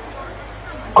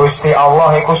 Gusti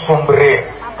Allah iku sumbere.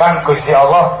 Kan Gusti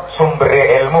Allah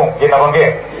sumbere ilmu. Nggih napa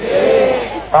nggih?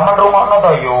 Sampeyan rungokno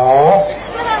to yo.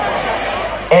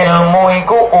 Ilmu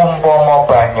iku umpama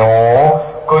banyu,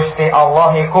 Gusti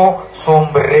Allah iku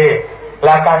sumbere.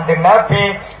 Lah Kanjeng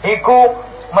Nabi iku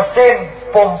mesin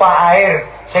pompa air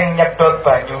sing nyedot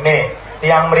banyune.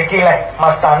 Tiang mriki leh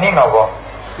mastani napa?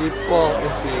 Pipa.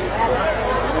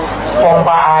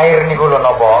 Pompa air niku lho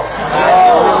napa?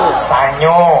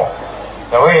 Sanyo.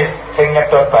 Ya wis sing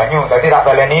nyedot banyu. Dadi tak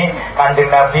baleni Kanjeng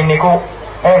Nabi niku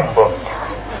mbok.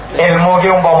 Ilmu ki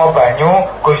umpama banyu,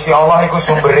 Gusti Allah iku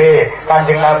sumbere.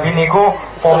 Kanjeng Nabi niku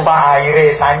pompa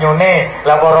aire, sanyone.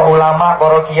 Lah para ulama,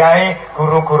 para kiai,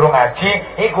 guru-guru ngaji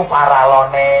iku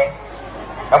paralone.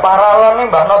 Nah, paralon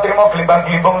ini mbak no terima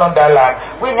gelimbang-gelimbang non dalan.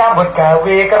 Wi nyambut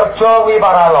gawe kerja wi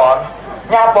paralon.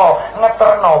 Nyapo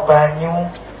ngeterno banyu.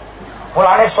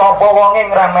 Mulane sapa wonge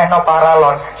ngremehno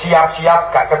paralon,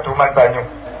 siap-siap gak keduman banyu.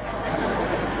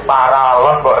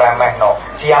 Paralon mbok remehno,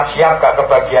 siap-siap gak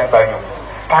kebagian banyu.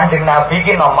 Kanjeng Nabi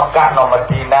ki no Mekah no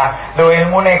Madinah, lho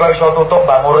ilmune kok iso tutuk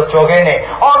Bangurjo kene.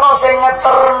 Ana sing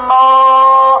ngeterno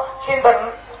sinten?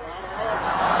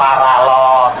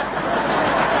 Paralon.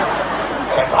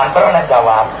 Banter nek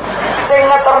jawab. Sing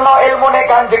ngeterno ilmune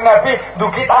Kanjeng Nabi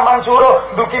dugi Taman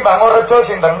Suruh, dugi Bangurjo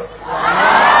sinten?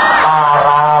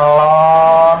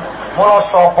 Paralon. Mula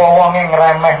sapa wonge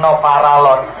ngremehno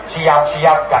paralon,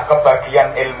 siap-siap gak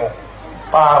kebagian ilmu.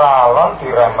 Paralon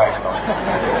diremehno.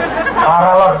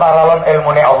 Paralon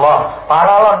ilmune Allah,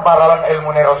 paralon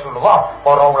ilmune Rasulullah,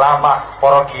 para ulama,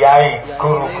 para kiai,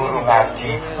 guru-guru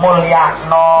ngaji,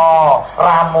 mulyakno,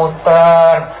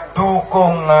 ramuten,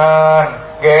 dukungan,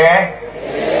 nggih?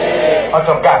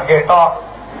 Aja gak nggih tok.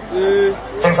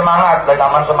 Sing semangat, lek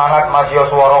taman semangat Mas yo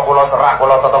swara kula serak,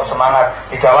 kula tetep semangat.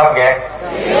 Dijawab nggih?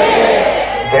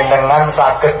 Jenengan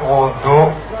saged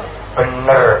wudu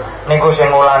bener. Niku sing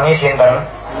ngulangi sinten?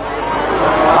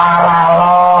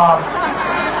 Paralon.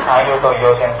 Ayo to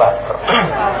yo sing banter.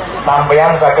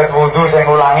 Sampeyan saged wudu sing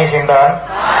ngulangi sinten?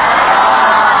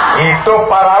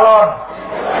 Hidup paralon.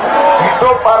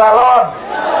 Hidup paralon.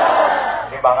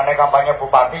 Timbangane kampanye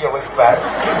bupati ya wis bar.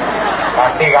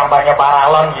 Ganti kampanye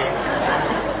paralon iki.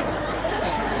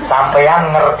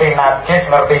 Sampeyan ngerti najis,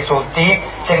 ngerti suci,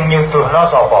 sing nyuduhno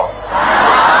sapa?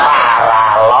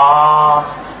 Paralon.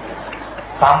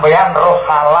 Sampeyan roh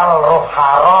halal, roh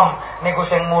haram, niku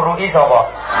sing muruki sapa?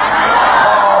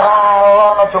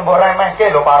 Paralon. Aja mbok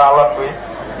remehke lho paralon kuwi.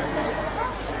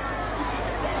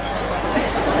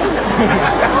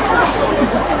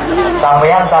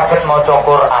 Sampeyan saged maca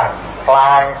Quran,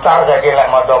 lancar saiki lek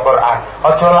maca Quran.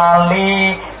 Aja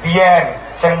lali biyen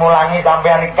sing mulangi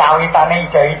sampeyan kawitane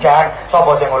ija-ijahan, sapa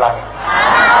sing mulangi?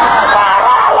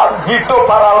 Paralon, hidup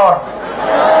paralon.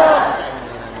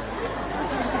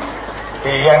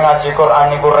 Biyen ngaji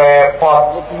Quran niku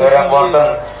repot, dereng wonten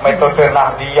metode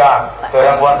Nahdiyah,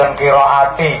 dereng wonten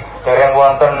qiraati, dereng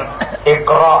wonten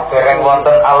Iqra, dereng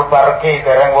wonten Al-Barqi,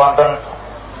 dereng wonten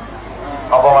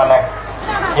apa maneh?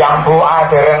 Yambu'a,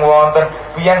 dereng wonten.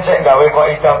 Biyen sik gawe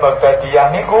kaidah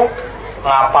Baghdadiyah niku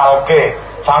ngapalke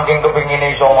saking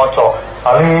kepingine iso maca.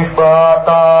 Alif ba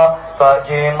ta sa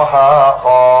jim ha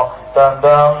kha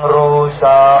tandang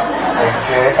rusa sin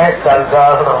shin dal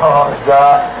dal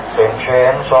roza sin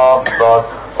shin sad dad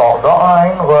ta da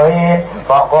ain ghain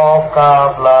fa qaf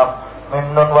kaf lam min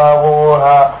nun wawu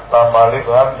ha lam alif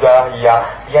hamzah ya.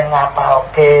 Yen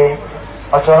ngapalke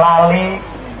aja lali.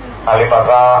 Alif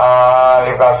fathah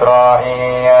alif kasra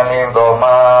alif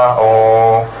dhamma o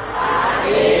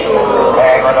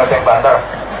ngono sing banter.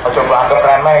 Aja mbok anggap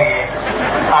remeh iki.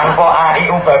 Tanpa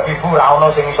AIU babi bu ora ono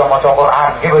sing iso maca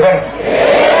Quran, nggih mboten?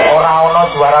 Ora ono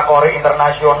juara kori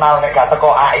internasional nek gak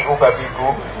teko AIU babi bu.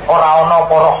 Ora ono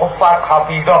para hufat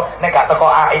hafidho nek gak teko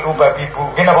AIU babi bu.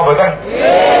 Nggih napa mboten?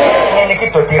 Ngene iki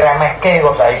do diremehke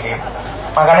kok saiki.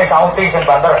 Makane sauti sing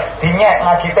banter dinyek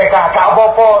ngaji TK gak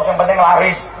apa-apa, sing penting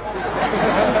laris.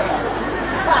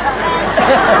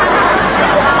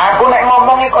 Aku nek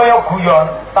ngomongi kaya guyon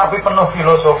tapi penuh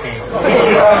filosofi.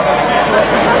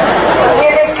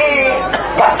 Ngene iki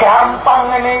gak gampang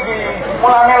ngene iki,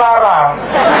 mulane larang.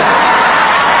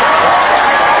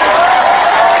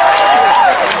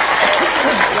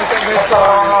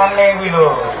 Keterangane kuwi lho.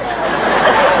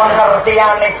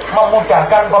 Pengertiane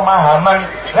memudahkan pemahaman.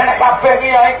 Lah nek kabeh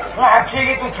kiai ngaji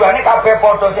iki tujuane kabeh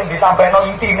padha sing disampaikno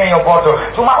intine ya padha.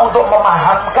 Cuma untuk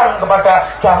memahamkan kepada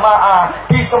jamaah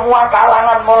di semua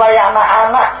kalangan mulai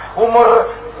anak-anak umur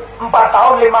 4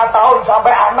 tahun, 5 tahun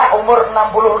sampai anak umur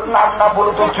 66,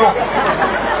 67.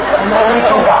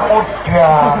 Itu gak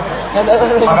mudah.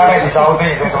 Makanya disauti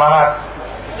semangat.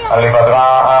 Alif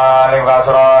fathah alif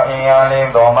kasra alif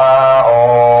dhamma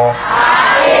o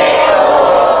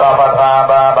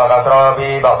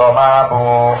Bakasrobi,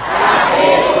 bakdomabu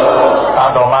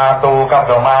Kadomatu,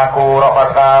 kabdomaku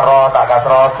Rofat karo,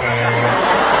 takasroti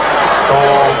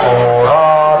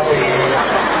Tukuroti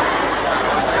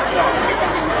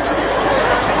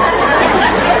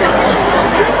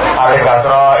Alif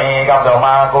kasroi,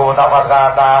 kabdomaku Tafat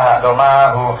kata,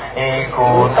 hakdomahu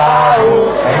Ikutahu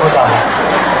Ikutahu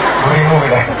Gurimu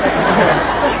gini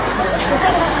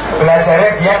Belajarnya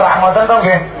biar rahmatan tau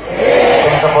gini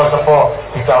sing sepo-sepo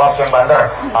dijawab sing banter.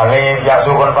 Alif ya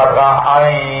sukun fathah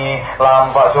ai,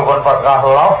 lam fa sukun fathah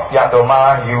laf ya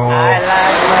domah yu.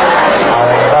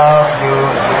 I love you.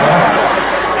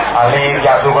 Alif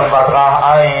ya sukun fathah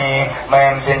ai,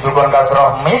 mem sin sukun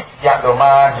kasrah mis ya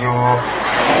domah yu.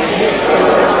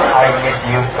 I miss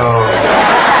you too.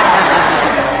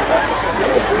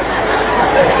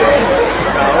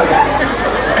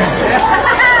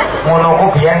 Ngono ku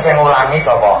biyen sing ngulangi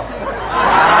sapa?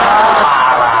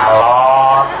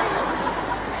 Paralon.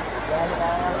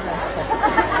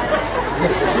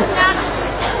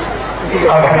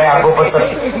 Makanya aku pesen,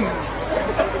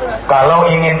 kalau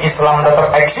ingin Islam tetap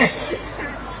eksis,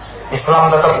 Islam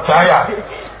tetap jaya,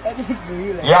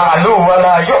 ya'lu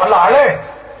wala yu'la alaih,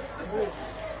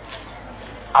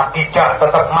 akidah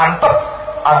tetap mantap,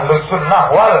 ahlus sunnah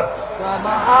wal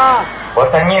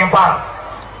boten nyimpang.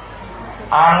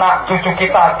 Anak cucu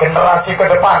kita generasi ke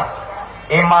depan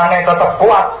imannya tetap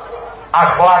kuat,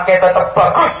 akhlaknya tetap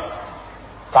bagus.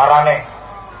 Carane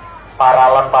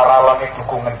paralon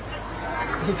dukungan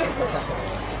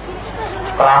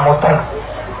Pramuten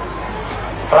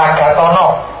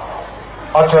Ragatono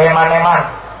ojo eman-eman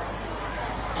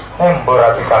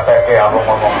berarti kateke aku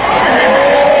ngomong.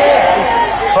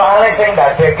 Soalnya sing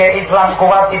dadeke Islam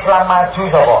kuat, Islam maju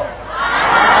sapa?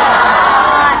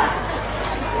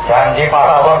 Janji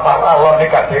paralon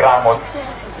ini gak diramut.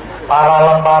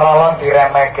 Paralon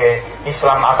diremeke,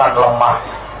 Islam akan lemah.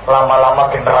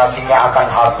 Lama-lama generasinya akan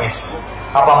habis.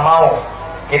 Apa mau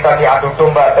kita diadu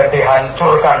domba dan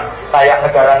dihancurkan kayak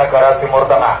negara-negara Timur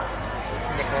Tengah?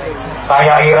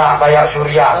 Kayak Irak, kayak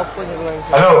Suriah.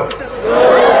 Halo?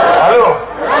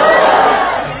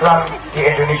 Islam di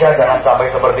Indonesia jangan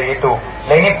sampai seperti itu.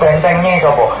 Nah ini bentengnya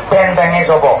sopo?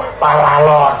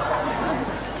 Paralon.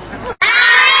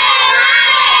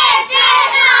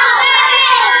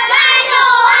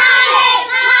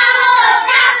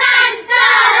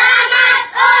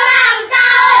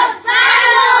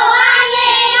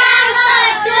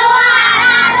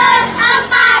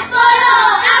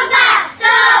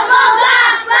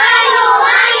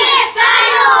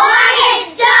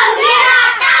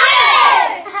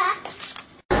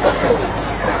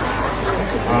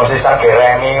 Mesti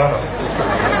sagereni ngono.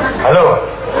 Halo.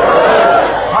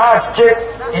 Masjid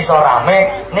iso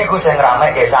rame niku sing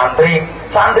rame ke santri.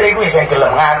 Santri kuwi sing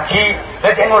gelem ngaji.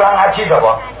 Lah sing ngulang ngaji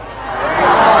sapa?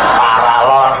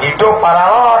 Paralon, hidup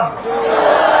paralon.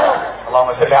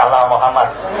 Allahumma sholli ala Muhammad.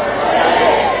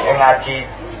 Ngaji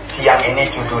siang ini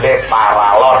judulnya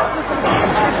paralon.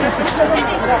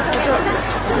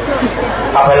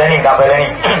 Kabeleni.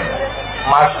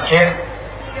 Masjid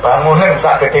bangunan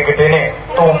sak gede-gede nih,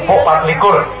 tumpuk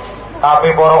 24.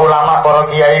 Tapi para ulama, para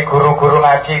kiai, guru-guru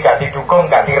ngaji gak didukung,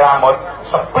 gak diramut,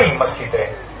 sepi masjidnya.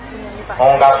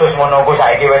 Wong kasus menunggu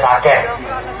saiki wis akeh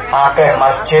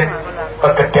masjid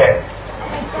kegeden.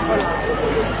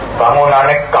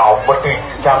 Bangunane kawedi,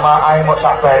 jamaah mau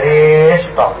sak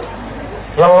baris tok.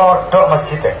 Ya lodok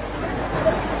masjidnya.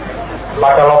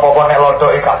 Padahal apa nek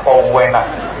lodok iki gak enak.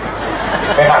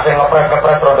 Enak sing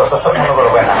ngepres-ngepres rada sesek ngono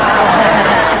lho enak.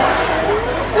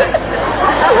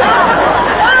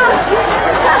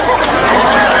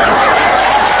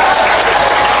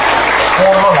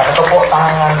 Ngono gak tepuk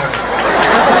tangan.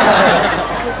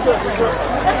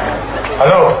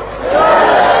 Halo.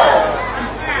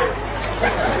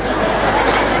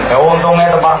 Ya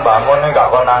untungnya tempat bangun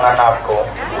gak konangan aku.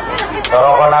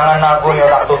 Kalau konangan aku ya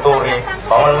tak tuturi.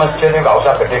 Bangun masjid gak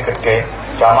usah gede-gede.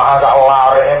 Jamaah sak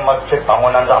lare masjid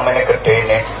bangunan sak mene gede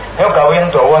ini. Ya gawe yang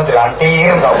dawa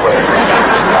dilantir gak kowe.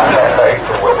 Entek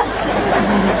itu.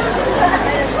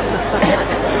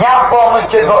 Nyapa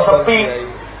masjid kok sepi.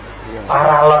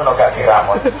 Paralon kok gak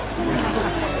diramut.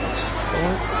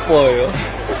 Apa ya?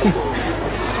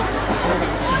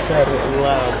 Cari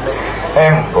ulama.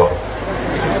 Embo.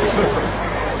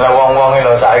 Lah wong-wong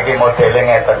lho saiki modele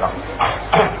ngeten no.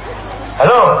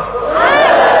 Halo.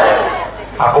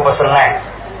 Aku pesen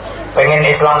nek. Pengen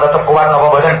Islam tetep kuat napa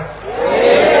mboten?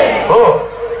 Bu.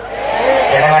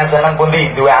 Jenengan seneng pundi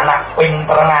duwe anak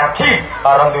pinter ngaji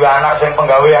karo duwe anak sing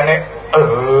penggaweane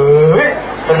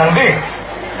seneng ndi?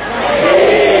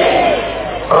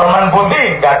 Remen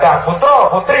pundi gadah putra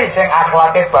putri sing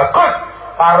akhlake bagus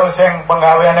karo sing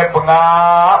penggaweane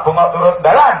bengak turut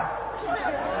dalan.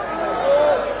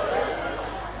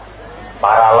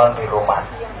 Paralon di rumah.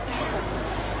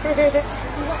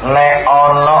 Nek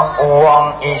ana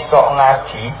wong iso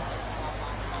ngaji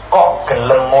kok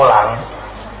gelem mulang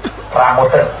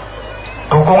ramuten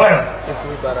dukungan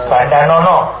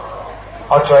bandanono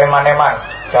aja eman-eman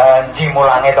janji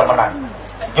mulange temenan.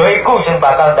 Yaiku sing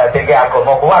bakal dadekke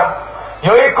agama kuat,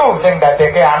 yaiku sing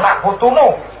dadekke anak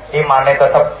putumu imane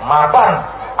tetep mapan,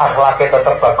 akhlake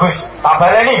tetep bagus. Tak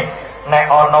baleni nek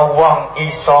ana wong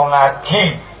iso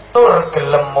ngaji tur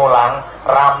gelem mulang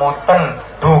ramuten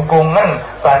dukungan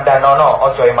bandanono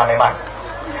aja eman-eman.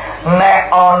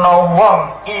 Nek ana wong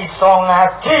iso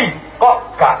ngaji kok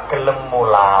gak gelem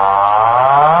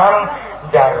mulang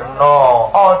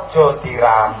jarno aja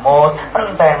diramut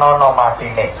entenono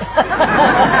matine.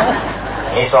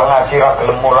 Iso ngaji ra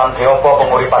gelem mulang ge apa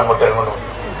penguripan model ngono.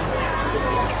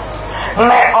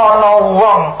 Nek ana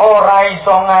wong ora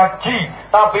iso ngaji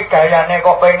tapi gayane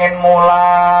kok pengen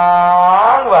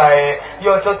mulang wae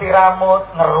ya aja diramut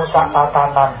ngerusak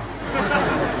tatanan.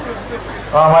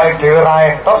 Awake dhewe ra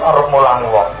entos arep mulang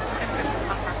wong.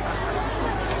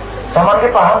 Sampeyan ki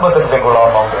paham mboten sing kula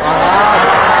omong?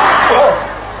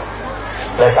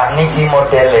 Lah sakniki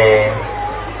modele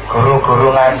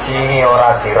guru-guru ngaji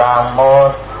ora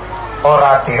diramut,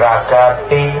 ora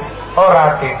diragati,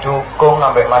 ora didukung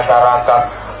ambek masyarakat,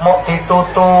 mau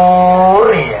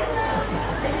dituturi ya.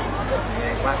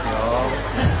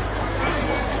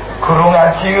 Guru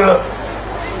ngaji lho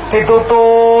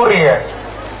dituturi ya.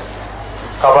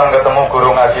 Kapan ketemu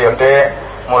guru ngaji ya, Dek?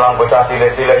 Mulang bocah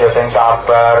cilik-cilik ya sing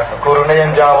sabar. Gurune yang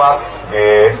jawab,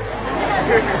 nggih.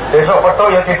 Besok peto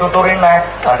ya dituturin nek.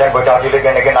 Pancen bocah cilik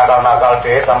kene iki nakal-nakal,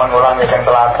 Dek, sampean ngulang ya sing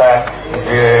telaten.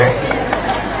 Nggih.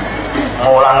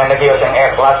 Mulang ngene iki ya sing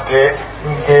ikhlas, Dek.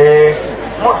 Nggih.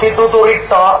 Mau dituturi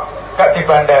tok, gak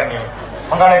dibandani.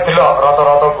 Mengkane delok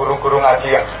rata-rata guru-guru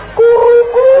ngaji ya.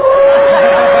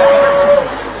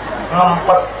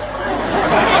 Ngempet.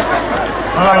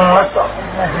 Ngenes.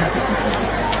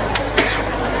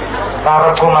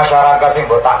 Karepku masyarakat iki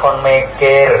mbok takon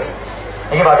mikir.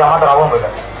 Iki Pak Camat rawuh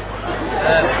mboten?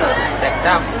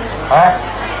 Hah?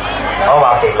 Oh,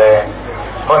 wakile.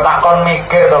 Mbok takon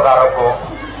mikir to karepku.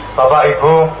 Bapak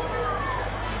Ibu,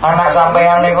 anak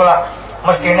sampeyan niku lak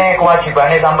mestine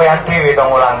kewajibane sampeyan dhewe to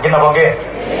ngulang. Nggih napa nggih?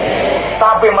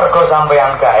 Tapi mergo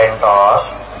sampeyan gak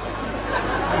entos.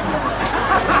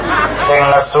 Sing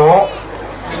nesu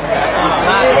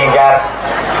minggat.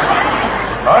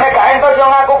 Oh, nek gak entos yo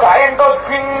ngaku gak entos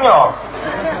kinyo.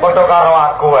 Padha karo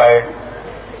aku wae.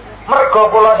 Mergo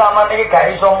kula sampean iki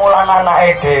gak iso mulang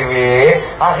anake dhewe,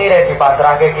 akhire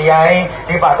dipasrahke kiai,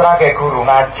 dipasrahke guru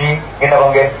ngaji, ngene apa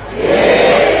nggih?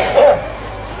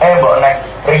 Nggih. Mbok nek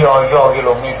riyaya iki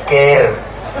lho mikir,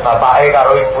 bapake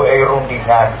karo ibuke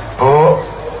rundingan, Bu.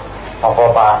 Apa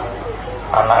Pak?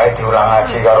 Anake diulang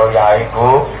ngaji karo yai,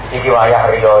 Bu. Iki wayah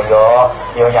riyaya,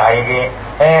 ya yai iki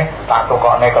tak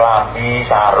tukokne kelambi,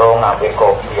 sarung, ambek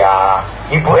kopiah.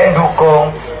 Ibuke ndukung,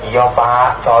 iya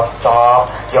Pak, cocok,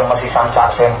 yang mesti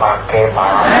samsak sempake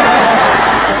Pak.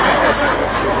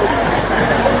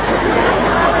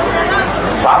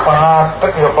 Sak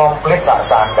pengadeg ya komplit sak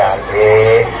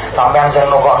sandale. Sampeyan sing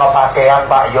nukokno pakaian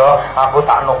Pak yo, aku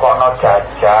tak nukokno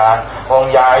jajan. Wong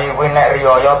yai kuwi nek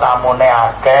riyaya tamune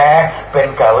akeh, ben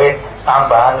gawe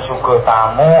tambahan suguh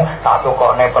tamu, tak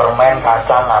tukokne permen,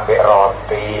 kacang, ambek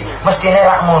roti. Mestine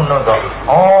rak ngono to.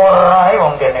 Ora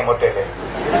wong kene modele.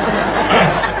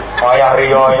 Wayah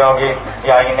riyaya ki,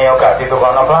 ya ini yo gak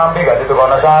ditukono klambi, gak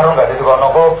ditukono sarung, gak ditukono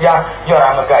kopiah, yo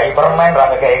ora ngekeki permen, ora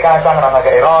ngekeki kacang, ora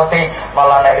ngekeki roti,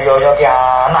 malah nek riyaya ki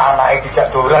anak-anake dijak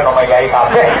dolan oma yai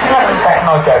kabeh,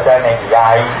 ngentekno jajane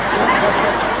yai.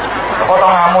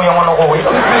 Potonganmu yang ngono kuwi.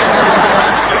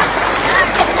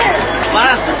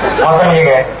 Mas, ngoten iki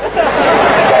nggih.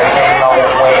 Yai nek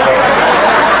ngono iki.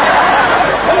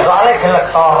 Soale gelek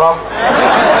torok.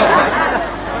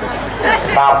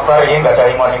 Sabar ya, gak ada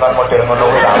iman-iman model ngono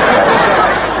kuwi sabar.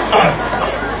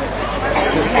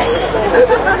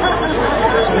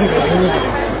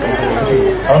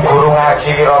 Guru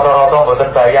ngaji rata-rata mboten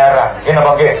bayaran. Nggih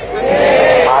napa nggih?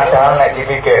 Padahal nek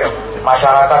dipikir,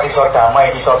 masyarakat iso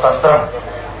damai, iso tentrem,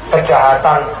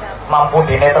 kejahatan mampu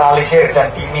dinetralisir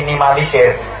dan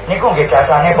diminimalisir. Niku nggih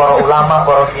jasane para ulama,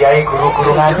 para kiai,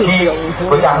 guru-guru ngaji.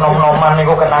 Bocah nom-noman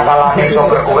niku kenakalane iso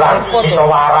berkurang, iso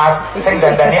waras. Sing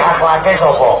dandani akhlake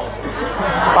sapa?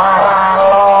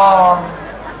 Paralon.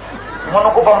 Ngono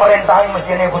ku pemerintah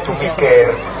mestine kudu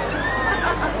mikir.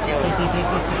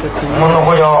 Ngono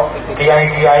ku yo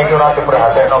kiai-kiai iki ora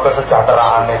diperhatekno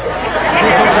kesejahteraane.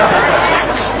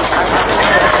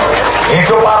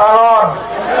 Itu paralon.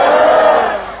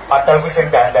 Padahal ku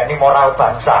sing dandani moral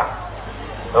bangsa.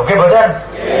 Oke, boten?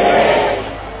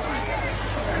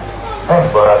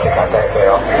 Ora dikateke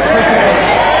yo.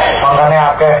 Mangkane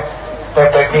akeh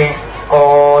TPK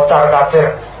kocar-kacir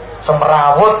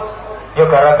semrawut yo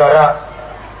gara-gara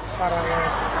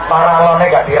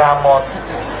paralone gak diramut.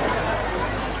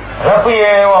 Lah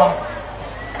piye wong?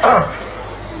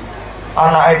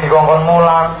 Anake dikongkon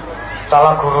mulang,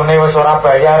 salah gurune wis ora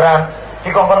bayaran,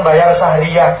 dikongkon bayar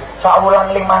sahriyah, sak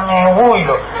wulan 5.000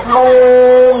 lho.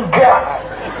 Nunggak.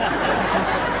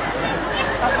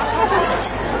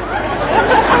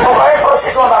 Pokoknya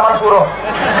persis wong taman suruh.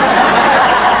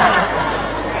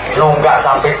 Nunggak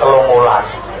sampai 3 wulan.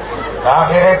 Nah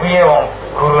akhirnya piye wong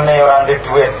gurune ora ndek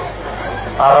duit.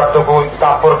 Arep tuku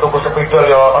kapur, tuku sepidol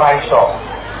ya ora iso.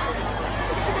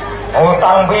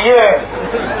 Utang piye?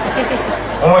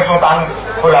 Wis utang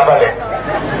bolak-balik.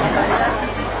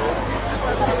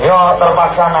 Yo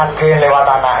terpaksa nagih lewat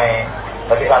anake.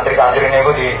 Dadi santri-santri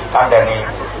niku dikandani.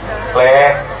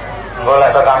 Le, engko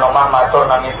lek tekan omah matur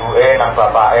nang ibuke, nang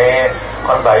bapake,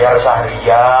 kon bayar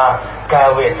sahriyah,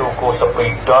 gawe tuku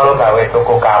sepidol, gawe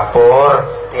tuku kapur,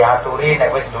 diaturi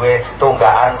nek wis duwe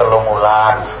tunggakan 3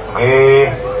 wulan. Nggih.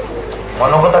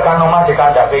 Ngono ku tekan omah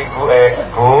dikandhake ibuke,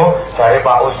 Bu, jare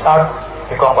Pak Ustad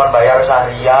dikongkon bayar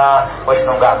sahriyah, wis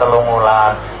nunggak 3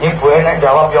 wulan. Ibuke nek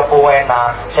jawab ya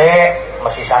puwena, sik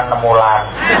mesisan 6 wulan.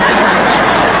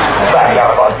 Bayar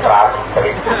kontrak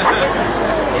cerit.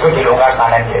 Iku dilungkas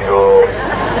panen jero.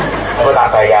 Engko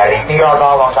tak bayari piro to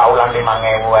wong sak wulan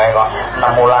 5.000 ae kok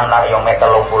 6 wulan tak yo mek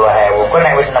 30.000. Ku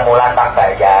nek wis 6 wulan tak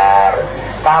bayar.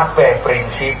 Kabeh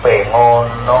prinsipe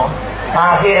ngono.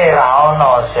 Akhire ra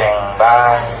ono sing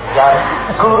bayar.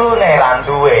 Gurune ra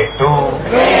duwe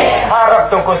duwe.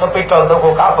 Arep tuku sepidol,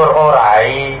 tuku kapur ora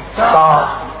iso.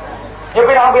 Ya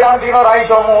pirang-pirang dina ora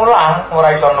iso mulang,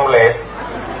 ora iso nulis.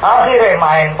 Akhire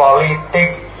main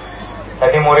politik.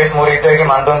 Jadi murid-muridnya ini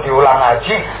mantun diulang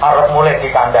ngaji, harus mulai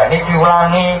dikandani,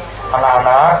 diulangi.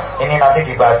 Anak-anak, ini nanti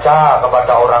dibaca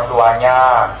kepada orang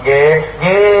tuanya. Ge,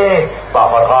 Pak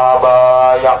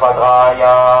Fatraba, Ya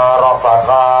Fatraya, Roh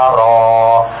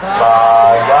Fatraro,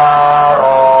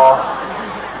 Bayaro.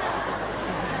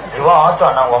 Diwaca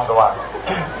nang wong tua.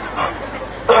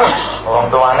 Wong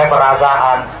tuane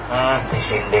perasaan,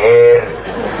 disindir.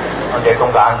 Ndek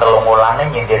tunggakan 3 wulane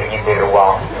nyindir-nyindir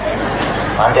wong.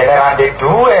 Anjene ra ndek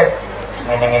duit.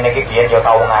 Ngene-ngene iki biyen yo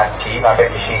tau ngaji, kabeh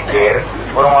disindir.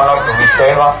 Urung ana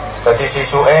duwite kok. Dadi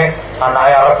sisuke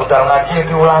anake arep budal ngaji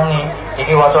diulangi.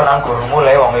 Iki waca nang gurumu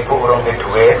le wong iku urung di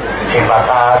dhuwit. Sing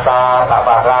fatasa tak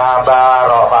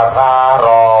fataro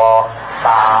fataro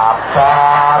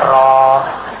sabaro.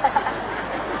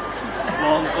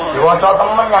 Diwaca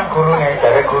temen yang gurune,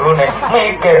 jare gurune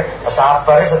mikir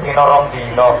sabar sedina rong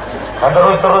dina. Lan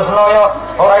terus-terusno yo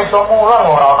ora iso mulang,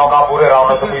 ora ana kapure, ora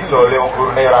ana sepidole, wong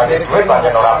gurune ora ndek dhuwit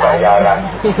pancen ora bayaran.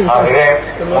 Akhire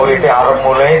murid arep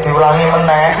mulai diulangi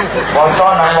meneh. Waca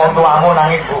nang wong tuamu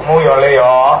nang ibumu yo le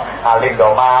yo. Alif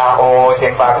lam mim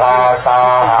sin fatasa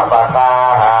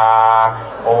fataha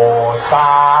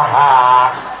usaha.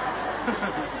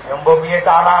 Mbok piye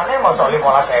carane mosok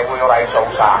 15.000 ora iso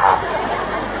usaha.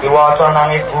 Diwaca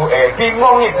nang ibuke,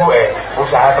 bingung ibuke.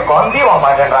 Usaha teko ndi wong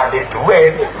pancen ra ndek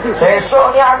dhuwit.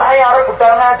 Sesuk ki anake arep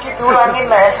budal ngaji diulangi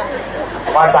neh.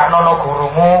 Wacanono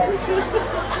gurumu.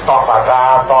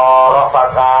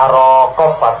 Tofaka ro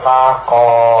kofatako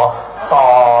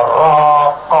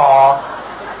toroko.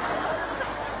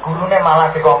 Gurune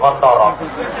malah dikongkon toro.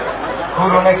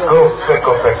 Gurune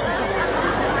gobek-gobek.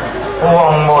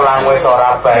 Wong mulang wis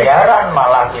ora bayaran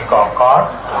malah dikongkon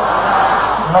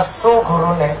nesu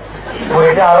gurune.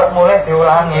 Murid arep mulai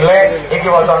diulangi le iki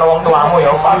wacana wong tuamu ya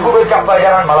aku wis gak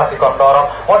bayaran malah dikontoro.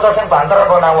 Waca sing banter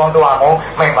kok nang wong tuamu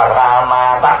ming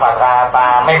pertama tak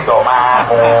kata ming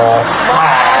domamu.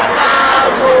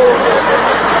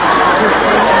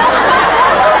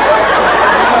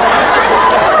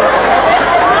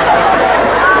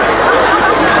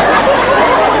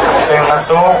 Sing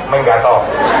nesu minggato.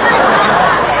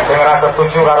 Sing ora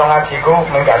setuju karo ngajiku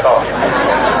minggato.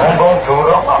 Mumpung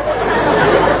durung kok.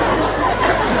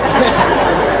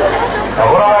 Nah,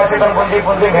 ora ngaji ten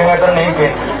pundi-pundi ngeten iki.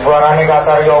 Warane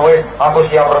kasar ya wis, aku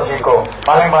siap resiko.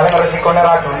 Paling-paling resikone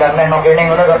ra dundang neh nang kene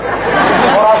ngono kok.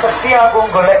 Ora sedih aku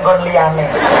golek nggon liyane.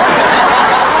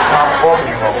 Apa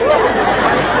bingung.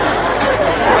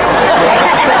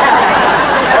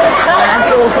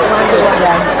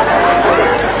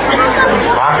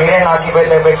 Akhirnya nasib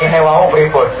TP kini wau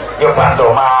pripun? Yo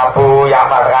bantu mabu ya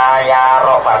farkaya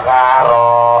ro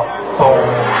fakaro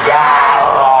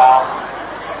bunggaro.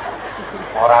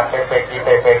 Orang TP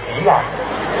gila.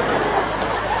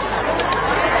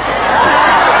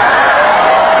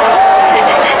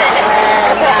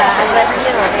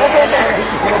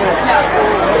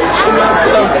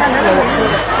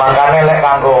 Makanya lek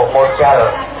kanggo modal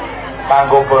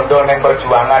kanggo bondo ning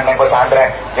perjuangan ning pesantren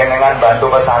jenengan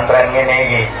bantu pesantren ngene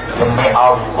iki demi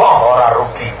Allah ora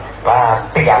rugi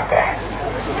batik akeh.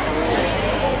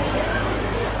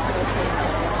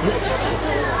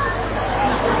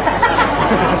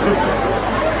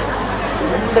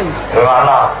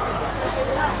 Gimana?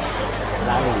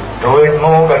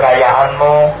 Duitmu,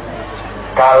 kekayaanmu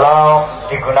kalau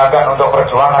digunakan untuk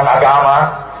perjuangan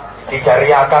agama,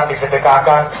 dijariakan,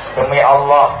 disedekahkan demi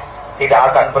Allah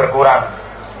tidak akan berkurang,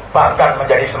 bahkan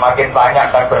menjadi semakin banyak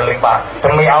dan berlimpah.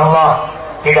 Demi Allah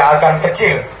tidak akan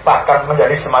kecil, bahkan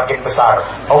menjadi semakin besar.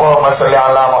 Allahumma sholli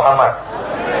ala Muhammad.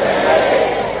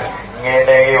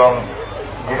 Ngene iki wong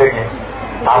gitu iki.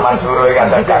 Taman Suruh kan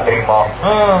gak trimo.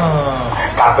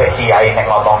 Kabeh kiai nek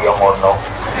ngomong yo ngono.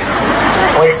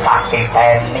 Wis tak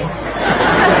titeni.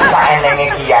 Saenenge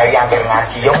kiai anggere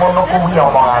ngaji yo ngono kuwi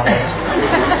omongane.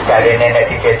 Jare nenek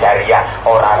tiga jariah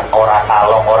ora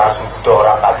kalong ora sudo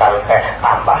ora bakal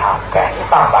tambah akeh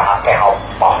apa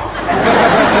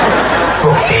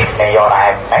buktine yo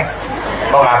ora enek.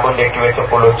 Wong aku ndek dhuwit 10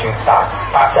 juta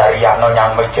tak jariahno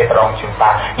nyang masjid 2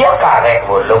 juta ya karek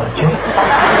 8 juta.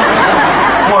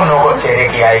 Ngono kok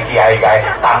jere kiai-kiai kae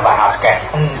tambah akeh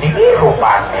endi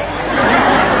rupane.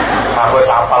 Aku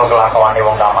sapal kelakuane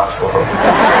wong Taman Suruh.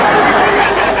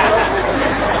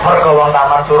 Mergo wong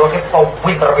Taman Suruh iki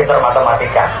pinter-pinter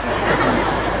matematika.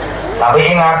 Tapi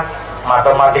ingat,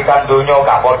 matematika donya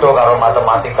gak padha karo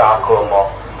matematika agama.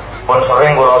 Pun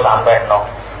sering kula sampeno.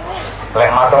 Lek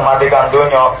matematika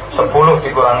donya 10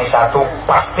 dikurangi 1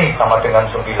 pasti sama dengan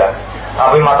 9.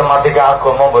 Tapi matematika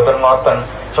agama mboten ngoten.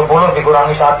 10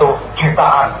 dikurangi 1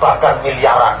 jutaan bahkan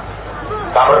miliaran.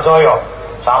 Gak percaya?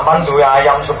 Sampan duwe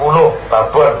ayam 10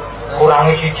 babon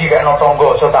kurangi 1 kek no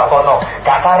tonggo sedakono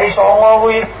gak kari 9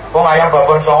 kuwi. Wong ayam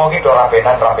babon 9 ki do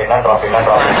rabenan endong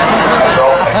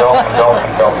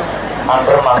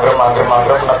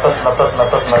mangger netes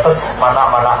mana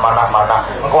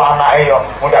engko anake yo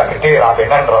muda gede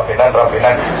rabenan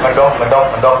mendong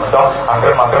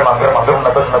mangger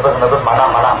netes mana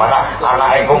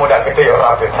anake engko muda gede yo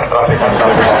rabenan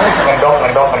mendong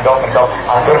mangger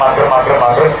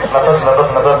netes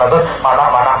mana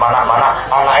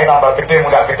anake tambah gede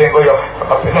muda gede engko yo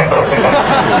rabenan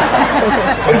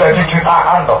dadi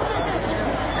jutaan to.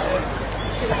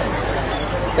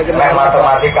 Nek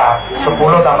matematika 10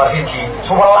 tambah 1 11,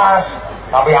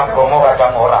 tapi agama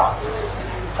kadang ora.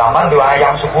 Sampeyan duwe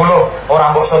ayam 10,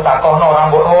 ora mbok sedekahno,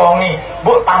 ora mbok wongi,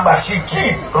 mbok tambah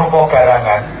 1 rupa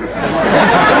garangan.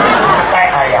 Tek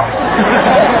ayam.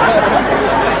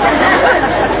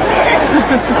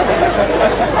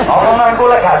 Omonganku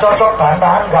lek gak cocok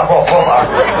bantahan gak apa-apa, Pak.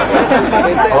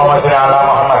 Allahumma sholli ala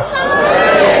Muhammad.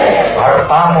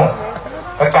 Hartamu,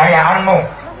 kekayaanmu,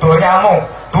 donyamu,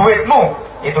 duitmu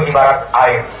itu ibarat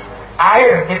air.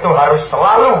 Air itu harus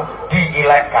selalu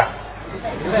diilekkan.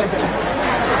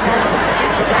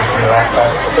 Diilekkan.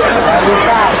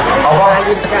 Apa?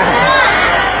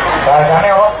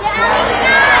 Bahasanya apa?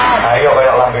 Ayo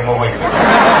kayak lambemu kuwi.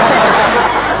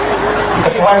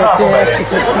 Kesuwen aku balik.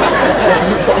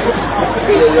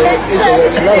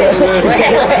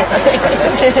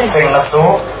 Sing nesu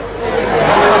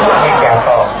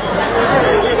minggato.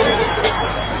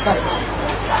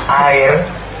 Air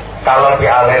kalau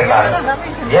dialirkan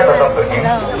dia tetap bening,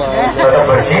 tetap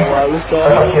bersih,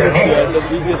 tetap jernih,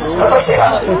 tetap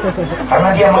sehat karena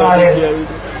dia mengalir.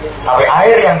 Tapi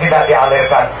air yang tidak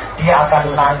dialirkan dia akan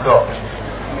nandok,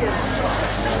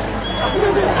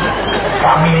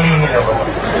 kamili gitu,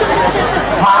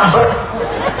 mambet,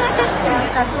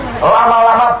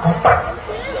 lama-lama butek,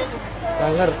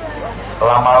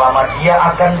 lama-lama dia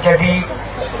akan jadi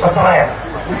peceren.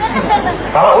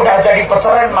 Kalau udah jadi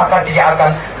peceren maka dia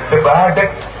akan debadek,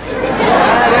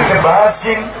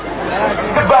 debasin,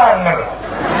 debanger,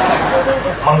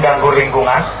 mengganggu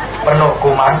lingkungan, penuh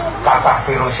kuman, kathah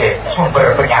virusnya,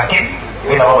 sumber penyakit.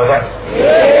 Ini apa betul?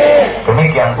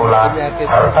 Demikian pula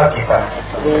harta kita,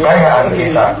 kekayaan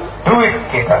kita, duit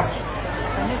kita,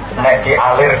 nek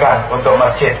dialirkan untuk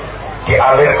masjid,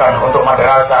 dialirkan untuk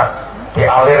madrasah,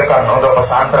 dialirkan untuk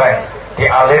pesantren,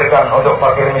 dialirkan untuk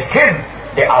fakir miskin,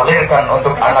 dialirkan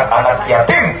untuk anak-anak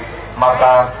yatim,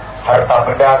 maka harta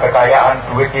benda, kekayaan,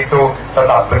 duit itu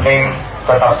tetap bening,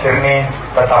 tetap jernih,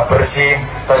 tetap bersih,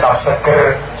 tetap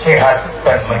seger, sehat,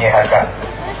 dan menyehatkan.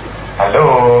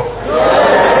 Halo.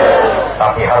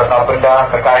 Tapi harta benda,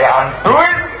 kekayaan,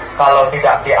 duit kalau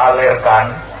tidak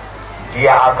dialirkan,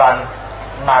 dia akan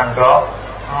nandok,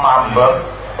 mambek,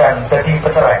 dan jadi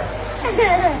pecerai.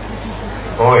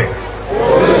 Woi,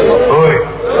 woi,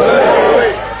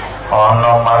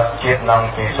 ana masjid nang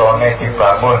desane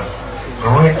dibangun,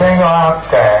 duwite yo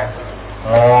akeh,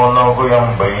 ngono ku yang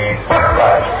bebas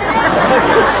kan.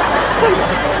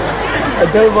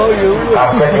 Ada mau yo.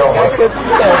 Kabeh yo wis.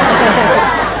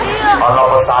 Ana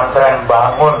pesantren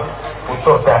bangun,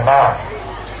 butuh dana,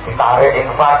 ditarik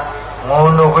infak,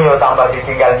 ngono ku yo tambah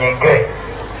ditinggal nyingkir.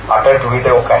 Padahal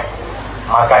duwite akeh.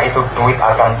 Maka itu duit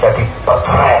akan jadi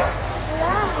pecerai.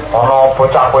 Ana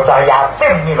bocah-bocah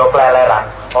yatim iki lho pleleran,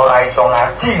 ora iso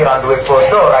ngaji, ora duwe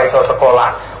bondo, ora iso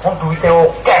sekolah. Wong duwite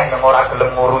akeh nang ora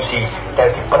gelem ngurusi,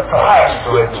 dadi pecerai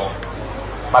duitmu.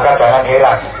 Maka jangan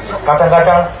heran,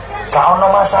 kadang-kadang gak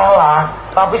ono masalah,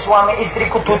 tapi suami istri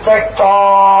kudu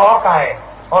cekcok kae.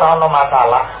 Ora ono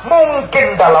masalah,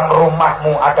 mungkin dalam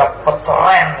rumahmu ada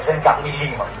pecerai sing gak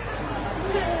milih.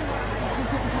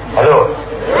 Halo.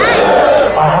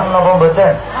 Paham napa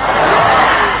mboten?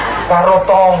 Karo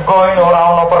tangga ini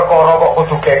ora ana perkara kok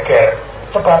kudu geger.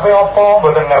 Sebabnya apa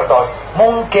mboten ngertos?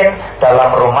 Mungkin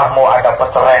dalam rumahmu ada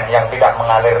peceren yang tidak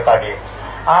mengalir tadi.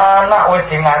 Anak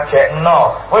wis di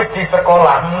ngajekno, wis di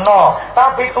sekolahno,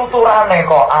 tapi tuturane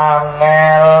kok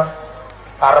angel.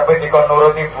 Karepe dikon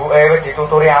nurut ibuke wis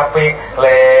dituturi apik.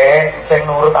 Le, sing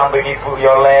nurut ambek ibu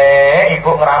ya le,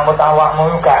 ibu ngramut awakmu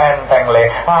gak enteng le.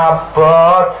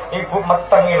 Abot, ibu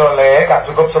meteng lho le, gak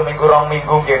cukup seminggu 2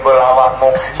 minggu gembel awakmu.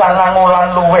 9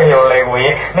 wulan luwih ya le kuwi.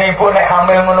 Nek ibu nek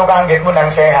hamil ngono kanggitmu nang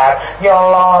sehat, ya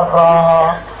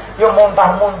lara. Ya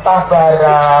muntah-muntah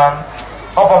barang.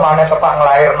 Apa maneh tepak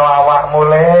nglairno awakmu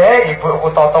le,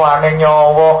 ibuku totoane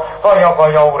nyawa,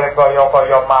 kaya-kaya urip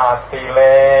kaya-kaya mati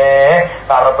le.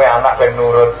 Karepe anak ben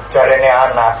nurut, jarene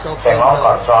anak sing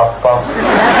ngongkon sapa?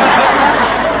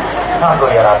 Aku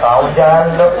ya ora tau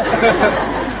njaluk.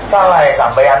 Salahe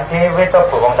sampeyan dhewe to,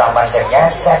 wong sampean sing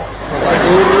nyesek.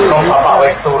 Wong bapak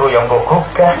wis turu ya mbok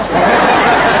gugah.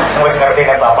 Wis ngerti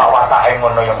nek bapak watake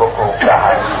ngono ya mbok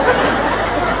gugah.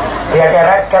 Dia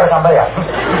kira-kira sampeyan.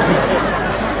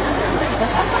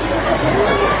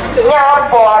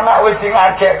 Nyapa anak wis di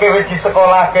ngajekke, wis di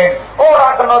sekolahke,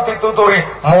 ora kena dituturi.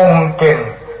 Mungkin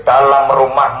dalam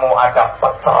rumahmu ada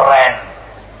peceren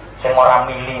sing ora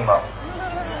mili mau.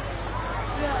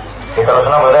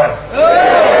 Diterusno mboten?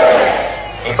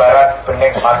 Ibarat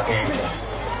bening padi.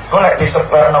 Ku nek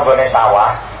disebar nang gone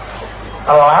sawah,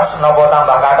 telas napa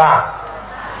tambah kata?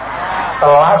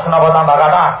 Telas napa tambah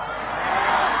kata?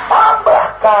 Tambah.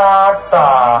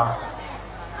 kata.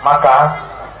 Maka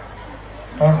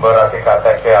berarti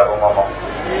KTP aku ngomong.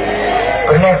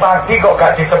 Benih padi kok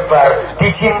gak disebar,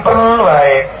 disimpen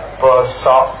wae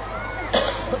bosok.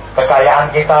 Kekayaan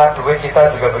kita, duit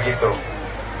kita juga begitu.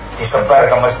 Disebar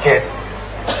ke masjid,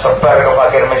 sebar ke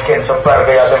fakir miskin, sebar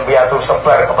ke yatim piatu,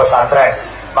 sebar ke pesantren,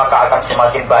 maka akan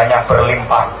semakin banyak,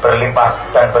 berlimpah, berlimpah,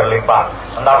 dan berlimpah.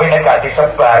 Tapi nek gak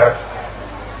disebar,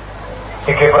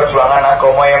 tiga perjuangan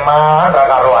agama eman ra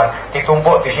karuan,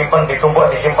 ditumpuk disimpen, ditumpuk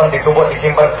disimpen, ditumpuk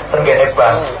disimpen, tenggene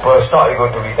bank bosok iku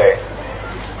duwite.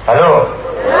 Halo.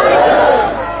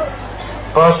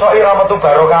 Bosok ira metu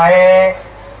barokahe.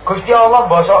 Gusti Allah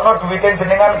bosokno duwite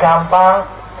jenengan gampang.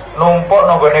 Numpuk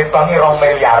nang gone bank 2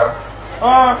 miliar.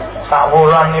 Sak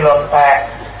wulan iki lho entek.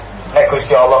 Nek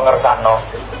Gusti Allah ngersakno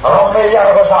 2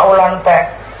 miliar kok sak wulan entek.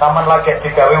 Saman lagi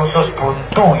digawe usus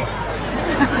buntu.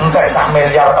 Entek sak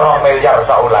miliar, 2 miliar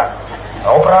sak wulan.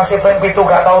 Operasi ping 7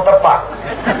 gak tau tepak.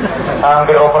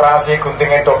 Angger operasi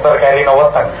guntinge dokter Kerino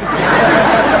weteng.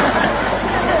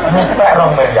 Entek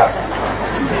 2 miliar.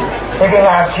 Iki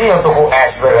ngaji ya tuku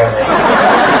es berene.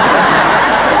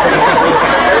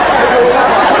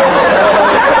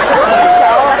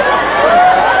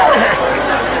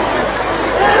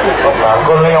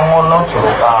 Bagol yang ngono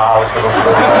juru tahu suruh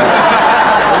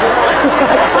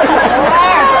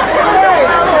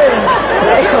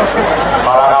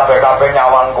malah kabeh-kabeh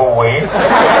nyawang kuwi.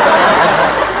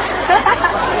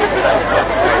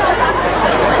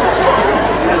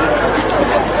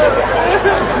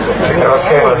 Terus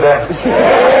ke boten.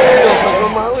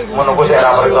 Menunggu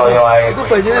saya ora percaya ae. Iku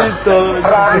banyak dol.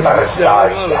 Ora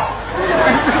percaya.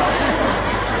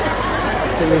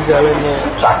 Sing jalane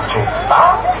 1 juta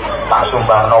tak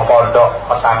sumbangno pondok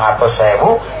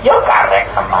 400.000 ya karek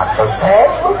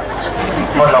 600.000.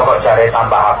 Ngono kok jare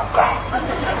tambah akeh.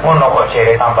 Ngono kok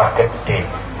jare tambah gede.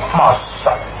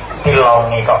 Mosok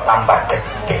dilongi kok tambah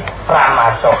gede. Ra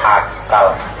masuk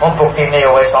akal. Wong buktine ya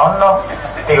wis ana.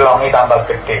 Dilongi tambah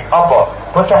gede. Apa?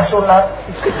 Bocah sunat.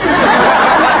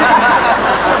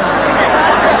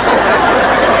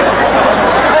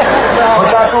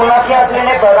 Bocah sunat ki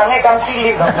asline barange kan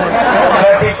cilik kok.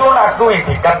 Lah disunat kuwi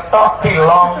diketok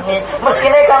dilongi,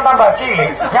 mestine kan tambah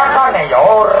cilik. Nyatane ya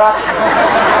ora.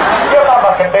 Ya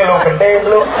tambah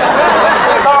gendelo-gendelo.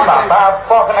 Tambah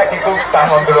bapok kena ditutang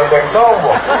ondel-ondel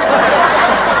dawa.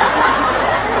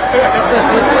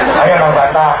 Ayo nang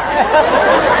bantah.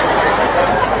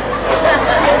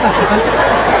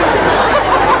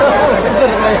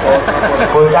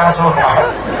 Bocah sunat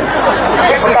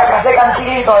ini berkakasnya kan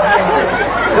cilik toh sini.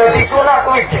 Lagi sunat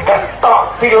kuwi diketok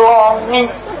dilongi,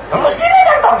 mestinya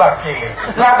kan tambah cilik.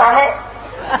 Nyatane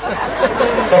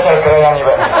jajal gerayang iki,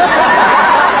 Pak.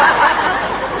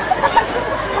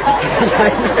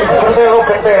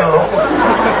 Gendelo.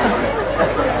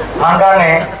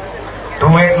 Mangkane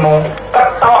duitmu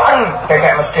ketokan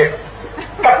dekek masjid,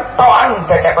 ketokan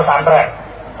dekek pesantren.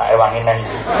 Tak ewangi nang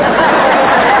iki.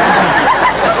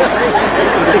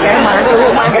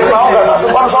 Mungkin mau gak tak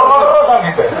sponsor terus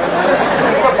gitu.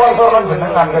 Ini sponsor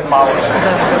jenengan kan mau.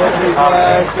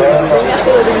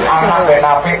 Anak ben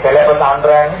apik delek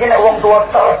pesantren. Iki nek wong tua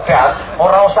cerdas,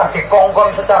 ora usah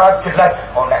dikongkon secara jelas.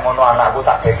 Oh nek ngono anakku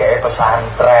tak dekeke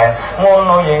pesantren.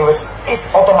 Ngono ya wis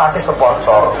otomatis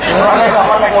sponsor. Mulane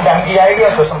sampeyan nek ngundang kiai iki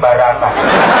aja sembarangan.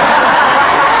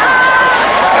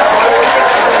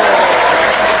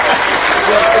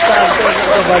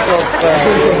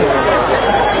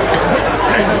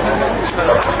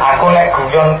 Aku nek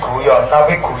guyon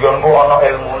tapi guyonku ana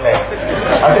ilmune.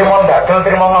 Trimo ndadel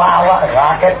trimo ngelawak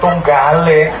akeh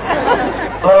tunggale.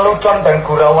 Lelucon dan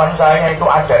gurauan saya itu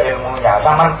ada ilmunya.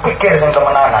 Sampeyan pikir sing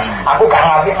temenanan. Aku gak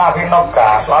ngapi-ngapino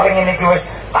gak. Soale ngene iki wis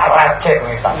tak racik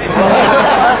wisan.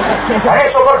 Nek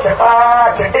syukur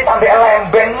jentik ambek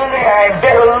lembeng ngene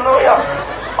endek ngono ya.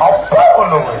 Apa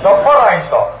ngono kuwi? Sapa ra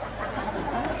iso?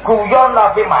 Guyon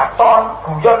tapi maton,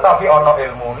 guyon tapi ono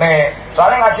ilmune.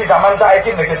 Soale ngaji zaman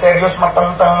saiki nek serius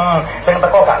metenteng, sing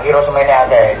teko gak kira semene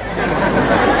akeh.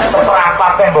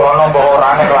 Seprapate mbok ono mbok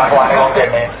orane kelakuane wong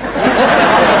kene.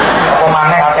 Apa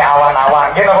maneh ate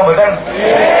awan-awan, nggih napa mboten?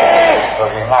 Nggih. Oh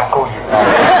iya ngaku iki.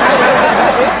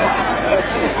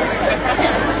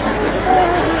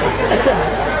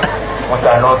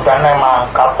 Mudan-mudan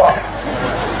mangkat kok.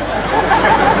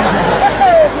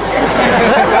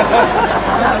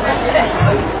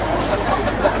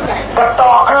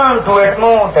 Ketoken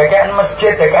duitmu, dekeken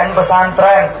masjid, dekeken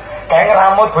pesantren, kayak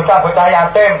ngeramut bocah-bocah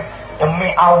yatim.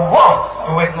 Demi Allah,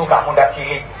 duitmu gak mundak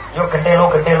cilik. Yo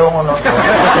gendelo-gendelo ngono.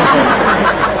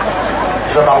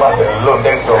 Iso tambah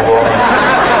delondeng dawa.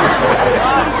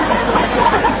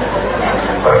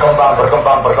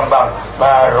 Berkembang.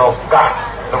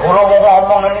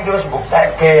 wis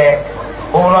buktekke.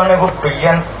 Kula niku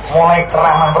biyen mulai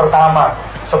ceramah pertama,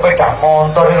 sepeda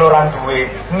motor iki ora duwe,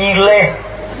 nyilih.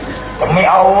 Demi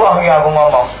Allah ya aku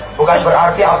ngomong, bukan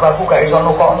berarti abahku gak iso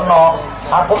nukokno.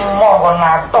 Aku moh kon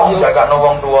ngatong jagakno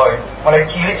wong tuwa. Mulai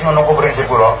cilik ngono ku prinsip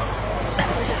kula.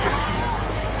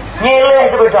 Nyilih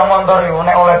sepeda motor iku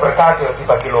nek oleh berkah yo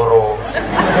dibagi loro.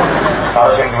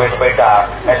 Kalau sing duwe sepeda,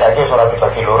 nek saiki ora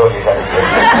dibagi loro ya saiki.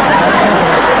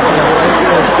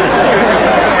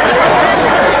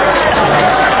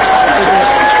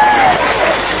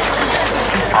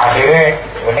 Akhirnya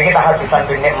ini kita hadisan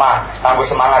bin nikmah kanggo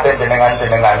semangatin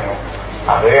jenengan-jenengan.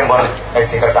 Akhirnya pun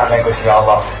dikersakne Gusti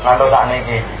Allah ngantos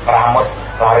sakniki ngeramut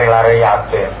lari-lari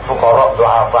yatim, fuqara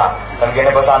du'afa. Dan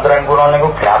kene pesantren kula niku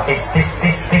gratis tis.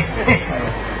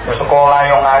 Ya sekolah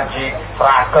yo ngaji,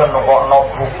 seragam nukokno,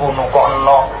 buku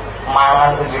nukokno,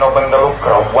 mangan sedina ping 3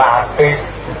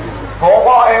 gratis.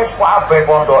 Pokoke kabeh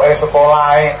pondoke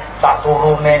sekolahe sak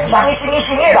turune, sak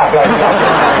ngisi-ngisine lah belajar.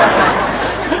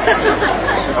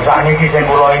 Sakniki sing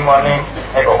kula ingoni,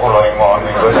 kok kula ingoni,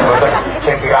 mboten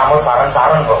sing diramut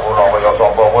sareng-sareng kok kula kaya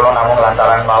sapa, kula namung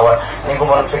lantaran mawon niku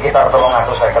mun sekitar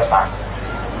 350-an.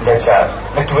 Jajal,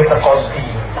 nek duwe teko ndi?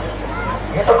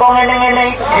 Ya teko ngene-ngene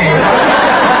iki.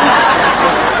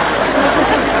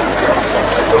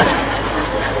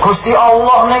 Gusti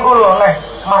Allah niku lho neh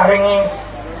maringi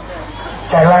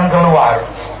jalan keluar.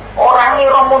 Orang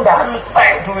ngira mundhak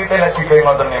entek duwite lek digawe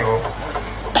ngoten niku.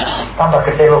 Tambah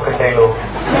gendelo-gendelo.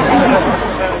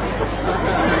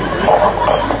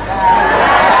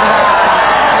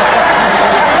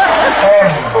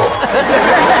 Embo.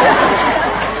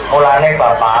 Mulane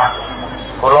Bapak,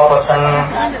 kula pesen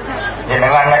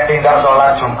jenengan nek tindak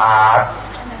sholat Jumat,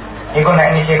 iku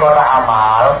nek ngisi kotak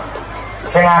amal,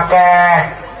 sing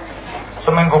akeh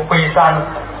seminggu pisan.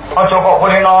 Aja kok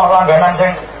kulino langganan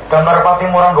sing gambar pati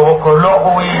murah nggawa golok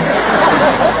kuwi.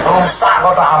 Rusak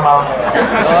kotak amalmu.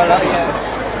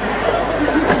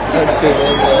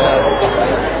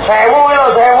 Sewu ya,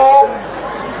 sewu.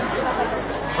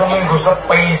 Seminggu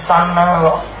sepisan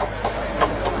kok.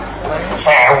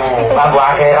 Sewu, kanggo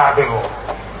akhirat iku.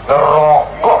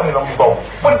 Rokok iki lembong.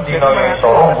 Bendina ya iso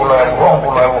 20.000,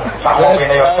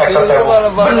 sakmene ya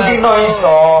 50.000. Bendina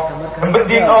iso.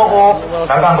 Bendina ku.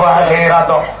 Nang kanggo akhirat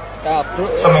tok.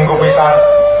 Seminggu pisan.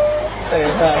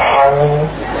 Sewu.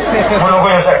 Ngono ku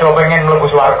ya sedo pengen mlebu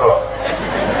swarga.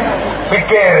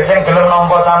 Pikir sing gelem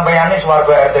nampa sampeyane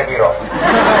swarga RT piro?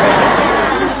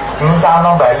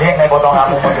 Diuncalno balik nek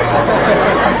potonganmu model.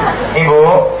 Ibu.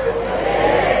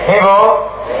 Ibu.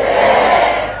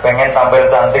 Pengen tampil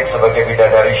cantik sebagai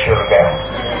bidadari surga.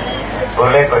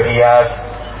 Boleh berhias,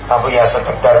 tapi ya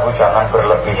sekedar Bu, jangan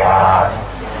berlebihan.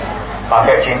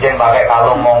 Pakai cincin, pakai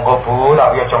kalung monggo Bu,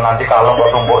 tapi aja nganti kalung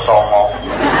kok tumpuk songo.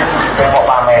 Sing mau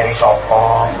pameri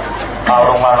sapa?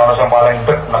 Kalungan ana sing paling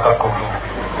ndek nek gulu.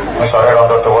 Misale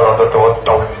rontok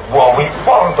dawa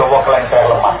wipol dawa klengser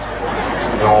lemah.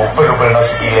 Yo bel-belno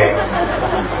sikile.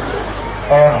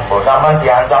 Mbok sampean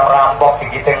diancam rampok,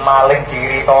 dikiting maling,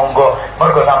 diri tangga,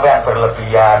 mergo sampean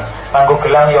berlebihan. Kanggo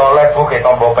gelang ya oleh Bu, ge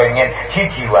tombo pengen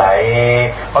siji wae.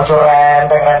 Aja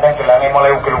renteng-renteng gelange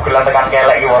mulai ugel-ugelan tekan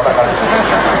kelek iki wonten.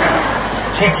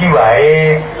 Siji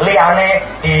wae, liyane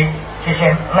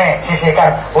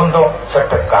sisihkan untuk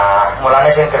sedekah.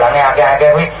 Mulane sing gelange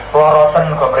akeh-akeh kuwi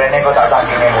loroten go mrene kok tak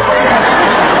sakinge mulai.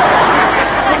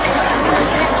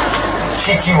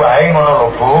 Siji wae ngono lho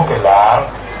Bu, gelang.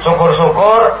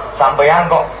 Syukur-syukur sampeyan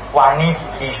kok wani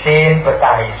isin,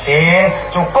 betah isin,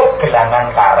 cukup gelangan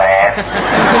karet.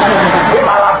 Ini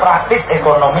malah praktis,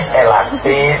 ekonomis,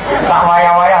 elastis. Sak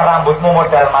wayah-wayah rambutmu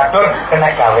modal madul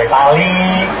kena gawe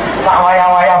tali. Sak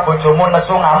wayah-wayah bojomu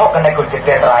nesu ngamuk kena go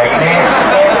jedet raine.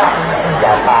 Enak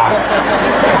senjata.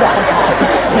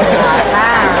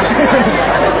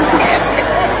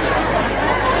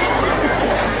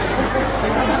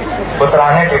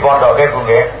 Putrane dipondoke Bu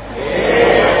nggih.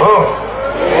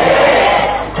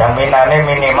 Jaminane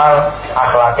minimal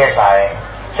akhlake sae.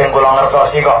 Sing kula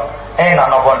ngertosi kok enak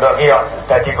nang pondok iki kok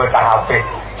dadi bocah hafid.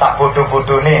 Sak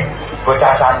bodho-bodhone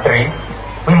bocah santri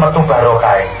kuwi metu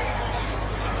barokah.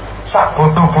 Sak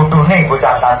bodho-bodhone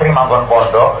bocah santri manggon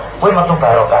pondok kuwi metu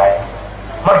barokah.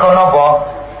 Mergo napa?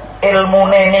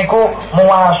 Ilmune niku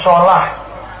muwasalah.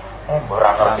 Ora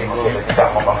ngerti mesti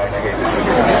dijak ngomong ngene iki.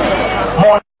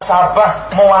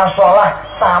 Sabah muwasalah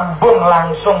sambung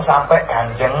langsung sampai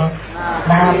Kanjeng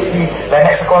Nabi. Lah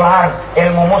nek sekolahan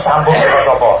ilmumu sambung karo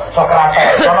sapa?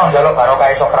 Sokrates. Kono njaluk barokah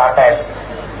Sokrates.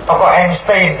 Toko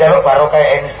Einstein njaluk barokah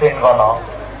Einstein kono.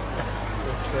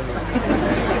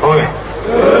 Woi.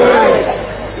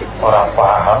 Ora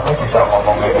paham kok bisa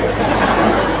ngomong ngene.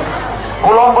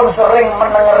 Kula pun sering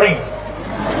menengeri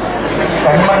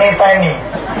dan meniteni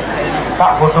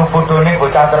sak bodoh-bodohne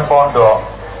bocah ten pondok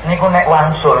niku nek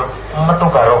wangsul metu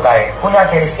barokah, punya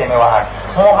keistimewaan.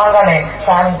 Mau mangkane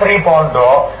santri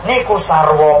pondok niku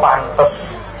sarwa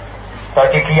pantes.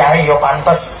 Dadi kiai yo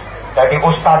pantes, dadi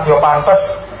ustad yo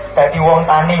pantes, dadi wong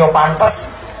tani yo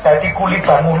pantes, dadi kuli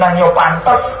bangunan yo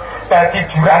pantes, dadi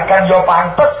juragan yo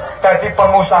pantes, dadi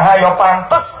pengusaha yo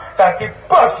pantes, dadi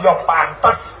bos yo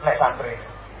pantes nek santri.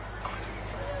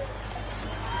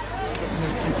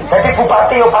 Dadi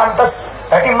bupati yo pantes,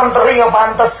 dadi menteri yo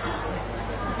pantes.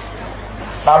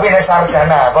 Tapi nek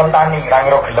sarjana kon tani ra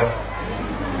ngira gelem.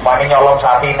 Wani nyolong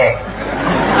sapine.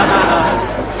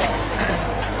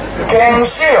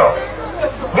 Gengsi yo.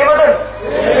 Nggih mboten?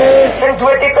 Sing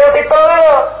duwe titel-titel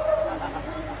yo.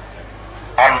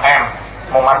 MM,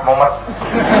 mumat-mumat.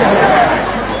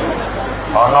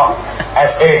 Ono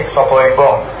SE sapa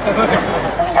embong.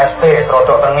 ST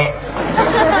serodok tengi.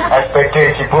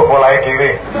 SPD sibuk mulai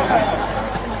dhewe.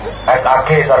 SAG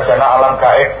sarjana alam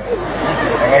gaib.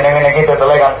 Ngene-ngene iki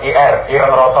dodole kan IR,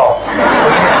 ireng roto.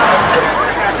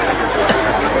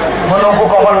 Menunggu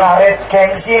kon ngarit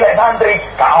gengsi lek santri,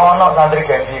 gak ono santri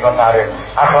gengsi kon ngarit.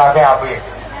 Akhlake apik.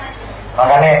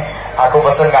 Makanya aku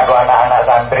pesen kanggo anak-anak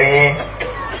santri,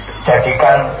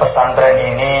 jadikan pesantren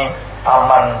ini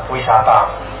taman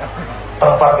wisata,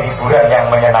 tempat hiburan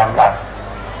yang menyenangkan.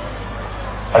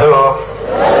 Halo.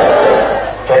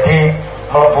 Jadi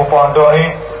mlebu pondok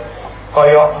iki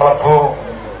koyok mlebu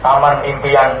Taman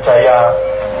Impian Jaya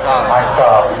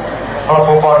Ancol.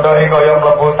 Mlebu pondok iki koyok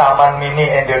mlebu Taman Mini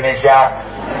Indonesia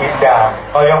Indah.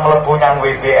 Koyok mlebu nang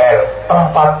WBL,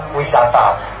 tempat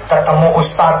wisata. Ketemu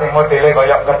ustaz yang modele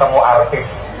koyok ketemu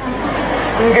artis.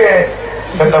 Nggih,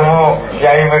 ketemu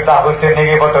Yai Miftahuddin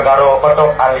iki padha karo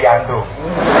Petuk Aliando.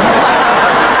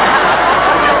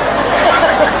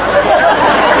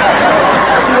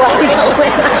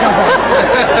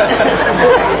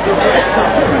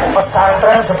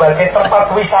 Pesantren sebagai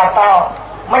tempat wisata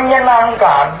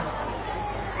menyenangkan.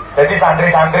 Jadi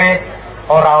santri-santri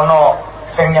ora ono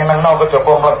sing nyenengno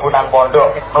kejaba mlebu nang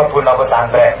pondok, mlebu nang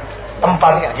pesantren,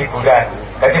 tempat hiburan.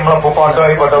 Jadi mlebu pondok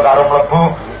iki padha karo mlebu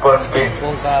bonbin.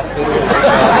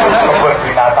 Kebun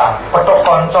binatang. Petuk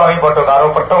kanca iki padha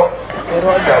karo petuk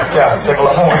gajah sing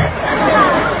lemu.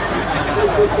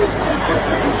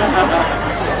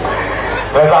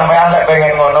 Lah sampean lek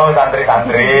pengen ngono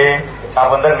santri-santri,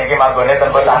 ngapunten niki manggone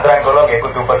ten pesantren kula nggih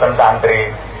kudu pesen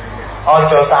santri.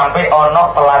 Aja sampai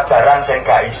ono pelajaran sing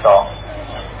gak iso.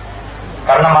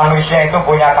 Karena manusia itu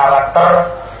punya karakter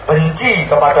benci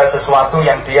kepada sesuatu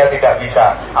yang dia tidak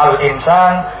bisa.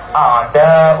 Al-insan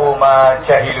ada uma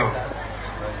jahilu.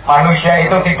 Manusia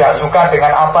itu tidak suka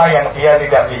dengan apa yang dia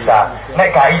tidak bisa.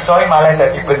 Nek gak iso malah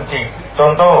dadi benci.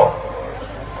 Contoh,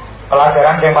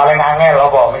 pelajaran yang paling angel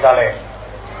apa misalnya?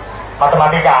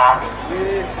 Matematika.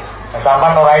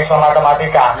 Sampan ora iso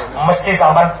matematika, mesti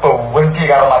sampan benci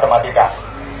karo matematika.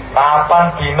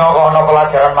 Kapan dino kok ana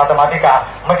pelajaran matematika,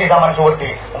 mesti sampean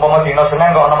suwedi. Umpama dino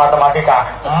Senin kok ana matematika,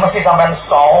 mesti sampean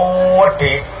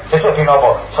suwedi. Sesuk dino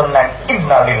apa? Senin.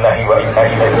 Innalillahi wa inna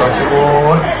ilaihi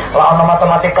raji'un. Lah ana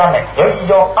matematikane, ya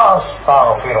iya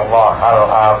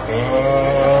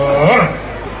astagfirullahalazim.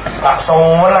 Tak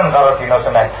seneng kalau dino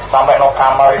Senin, sampai no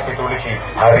kamar ditulisi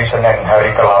hari Senin,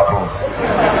 hari kelabu.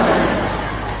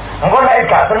 Engko nek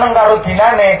gak seneng karo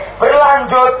dinane,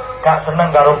 berlanjut gak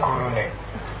seneng karo gurune.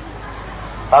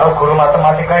 Karo guru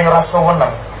matematika ya ora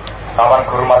seneng. Kawan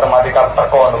guru matematika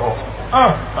teko niku.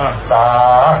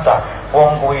 Cah,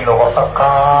 wong kuwi lho kok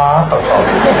teka.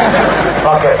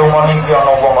 Lagi tumoni iki ana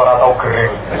wong ora tau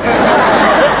gering.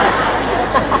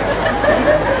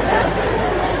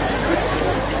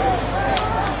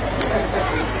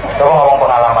 Coba ngomong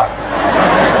pengalaman.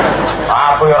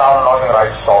 Aku ya ora ono sing ra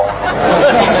iso.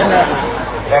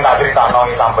 Sing tak critakno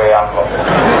iki sampean kok.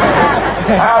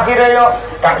 Akhire yo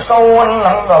gak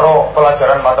seneng karo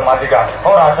pelajaran matematika,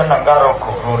 ora seneng karo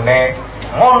gurune.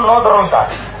 Ngono terusan.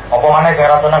 Apa maneh sing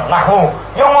ora seneng nahwu?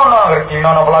 Yo ngono anggere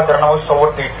dina ana pelajaran nahwu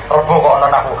sewedi, rebo kok ana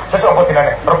nahwu. Sesuk apa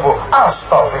dinane? Rebo.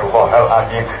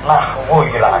 Astagfirullahaladzim. Nahwu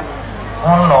iki lah.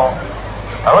 Ngono.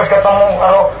 Terus ketemu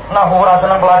kalau nahwu ora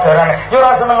seneng pelajarane, yo ora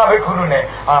seneng ambek gurune.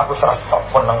 Aku sresep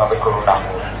seneng ambek guru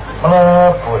nahwu.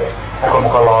 Mlebu.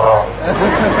 Muga-muga lara.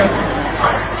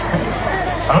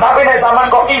 Tapi nek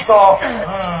sampean kok iso,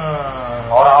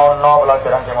 ora ono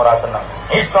pelajaran sing ora seneng.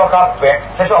 Iso kabeh.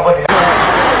 Sesuk apa dina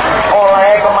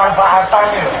oleh kemanfaatan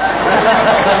iki.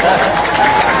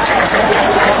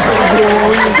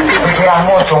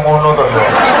 Pikiranmu aja ngono to lho.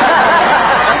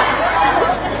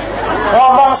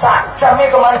 Ngomong sak jam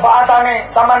iki kemanfaatane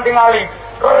sampean tingali.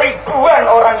 ribuan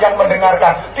orang yang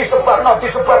mendengarkan, disebarno.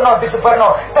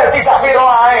 Dadi sak piro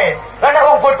ae. Lah nek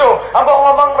wong bodoh, ambek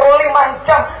ngomong 5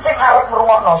 jam sing arep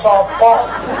ngrungokno sapa?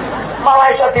 Malah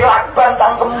iso dilakban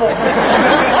cangkemmu.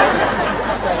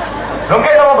 Lho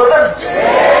nggih napa mboten?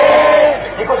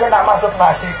 Iku sing tak masuk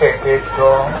nasi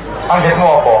beda. Anggitmu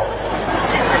apa?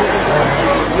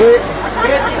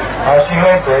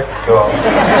 Hasilnya beda.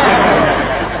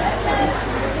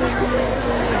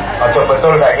 Aja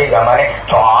betul saiki zamane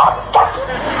cocok.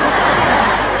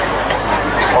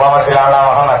 Allahumma sholli ala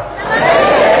Muhammad.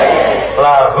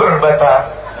 La hurbata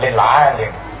lil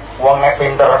alim. Wong nek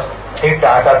pinter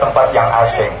tidak ada tempat yang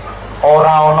asing.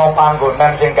 Ora ana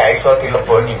panggonan sing gak iso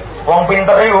dileboni. Wong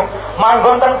pinter iku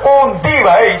manggon teng pundi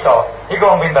wae iso. Iku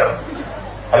wong pinter.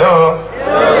 Halo.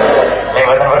 Nek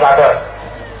mboten percados.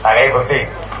 Tak bukti.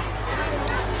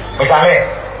 Misalnya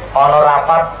ana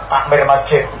rapat takmir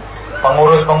masjid.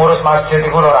 Pengurus masjid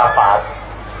itu rapat.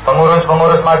 Pengurus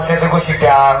masjid itu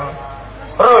sidang.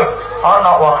 Terus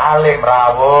ana wong alim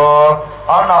rawuh,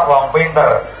 ana wong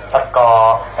pinter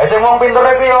teko. Sing wong pinter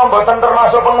iki yo mboten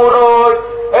termasuk pengurus.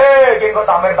 Iki kok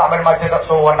takmir masjid tak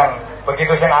suweneng.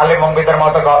 Begitu sing alim wong pinter mau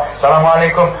teko.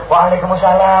 Assalamualaikum.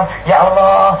 Waalaikumsalam. Ya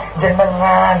Allah,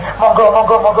 jenengan. Monggo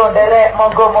nderek,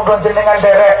 monggo jenengan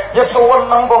nderek. Ya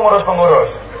suweneng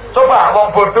pengurus. Coba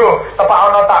wong bodoh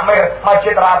tepak ana takmir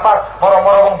masjid rapat,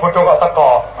 moro-moro wong bodoh kok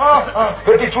teko.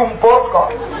 Ya dijumput kok.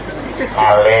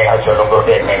 Ale aja nunggu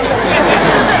kene.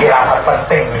 Iki rapat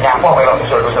penting, nyapa melok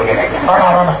usul-usul kene.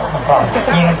 Ora.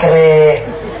 Ingkre.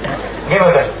 Nggih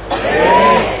mboten?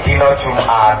 Dina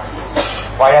Jumat.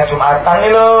 Wayah Jumatan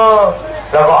iki lho.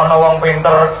 Lah kok ana wong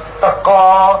pinter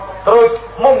teko terus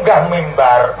munggah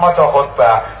mimbar maca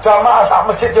khotbah. Jamaah sak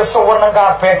masjid ya suweneng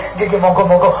kabeh. Nggih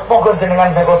monggo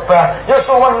jenengan sing khotbah. Ya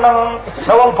suweneng.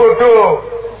 Lah wong bodoh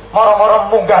moro-moro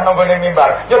munggah nang ngene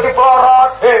mimbar. Ya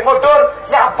diplorot. Mudhun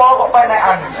nyapa kok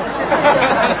penekan.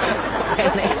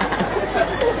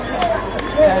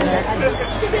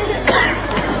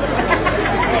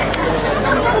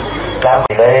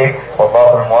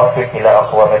 Wallahul muwaffiq ila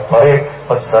aqwamit thariq.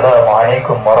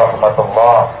 Wassalamualaikum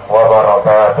warahmatullahi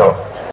wabarakatuh.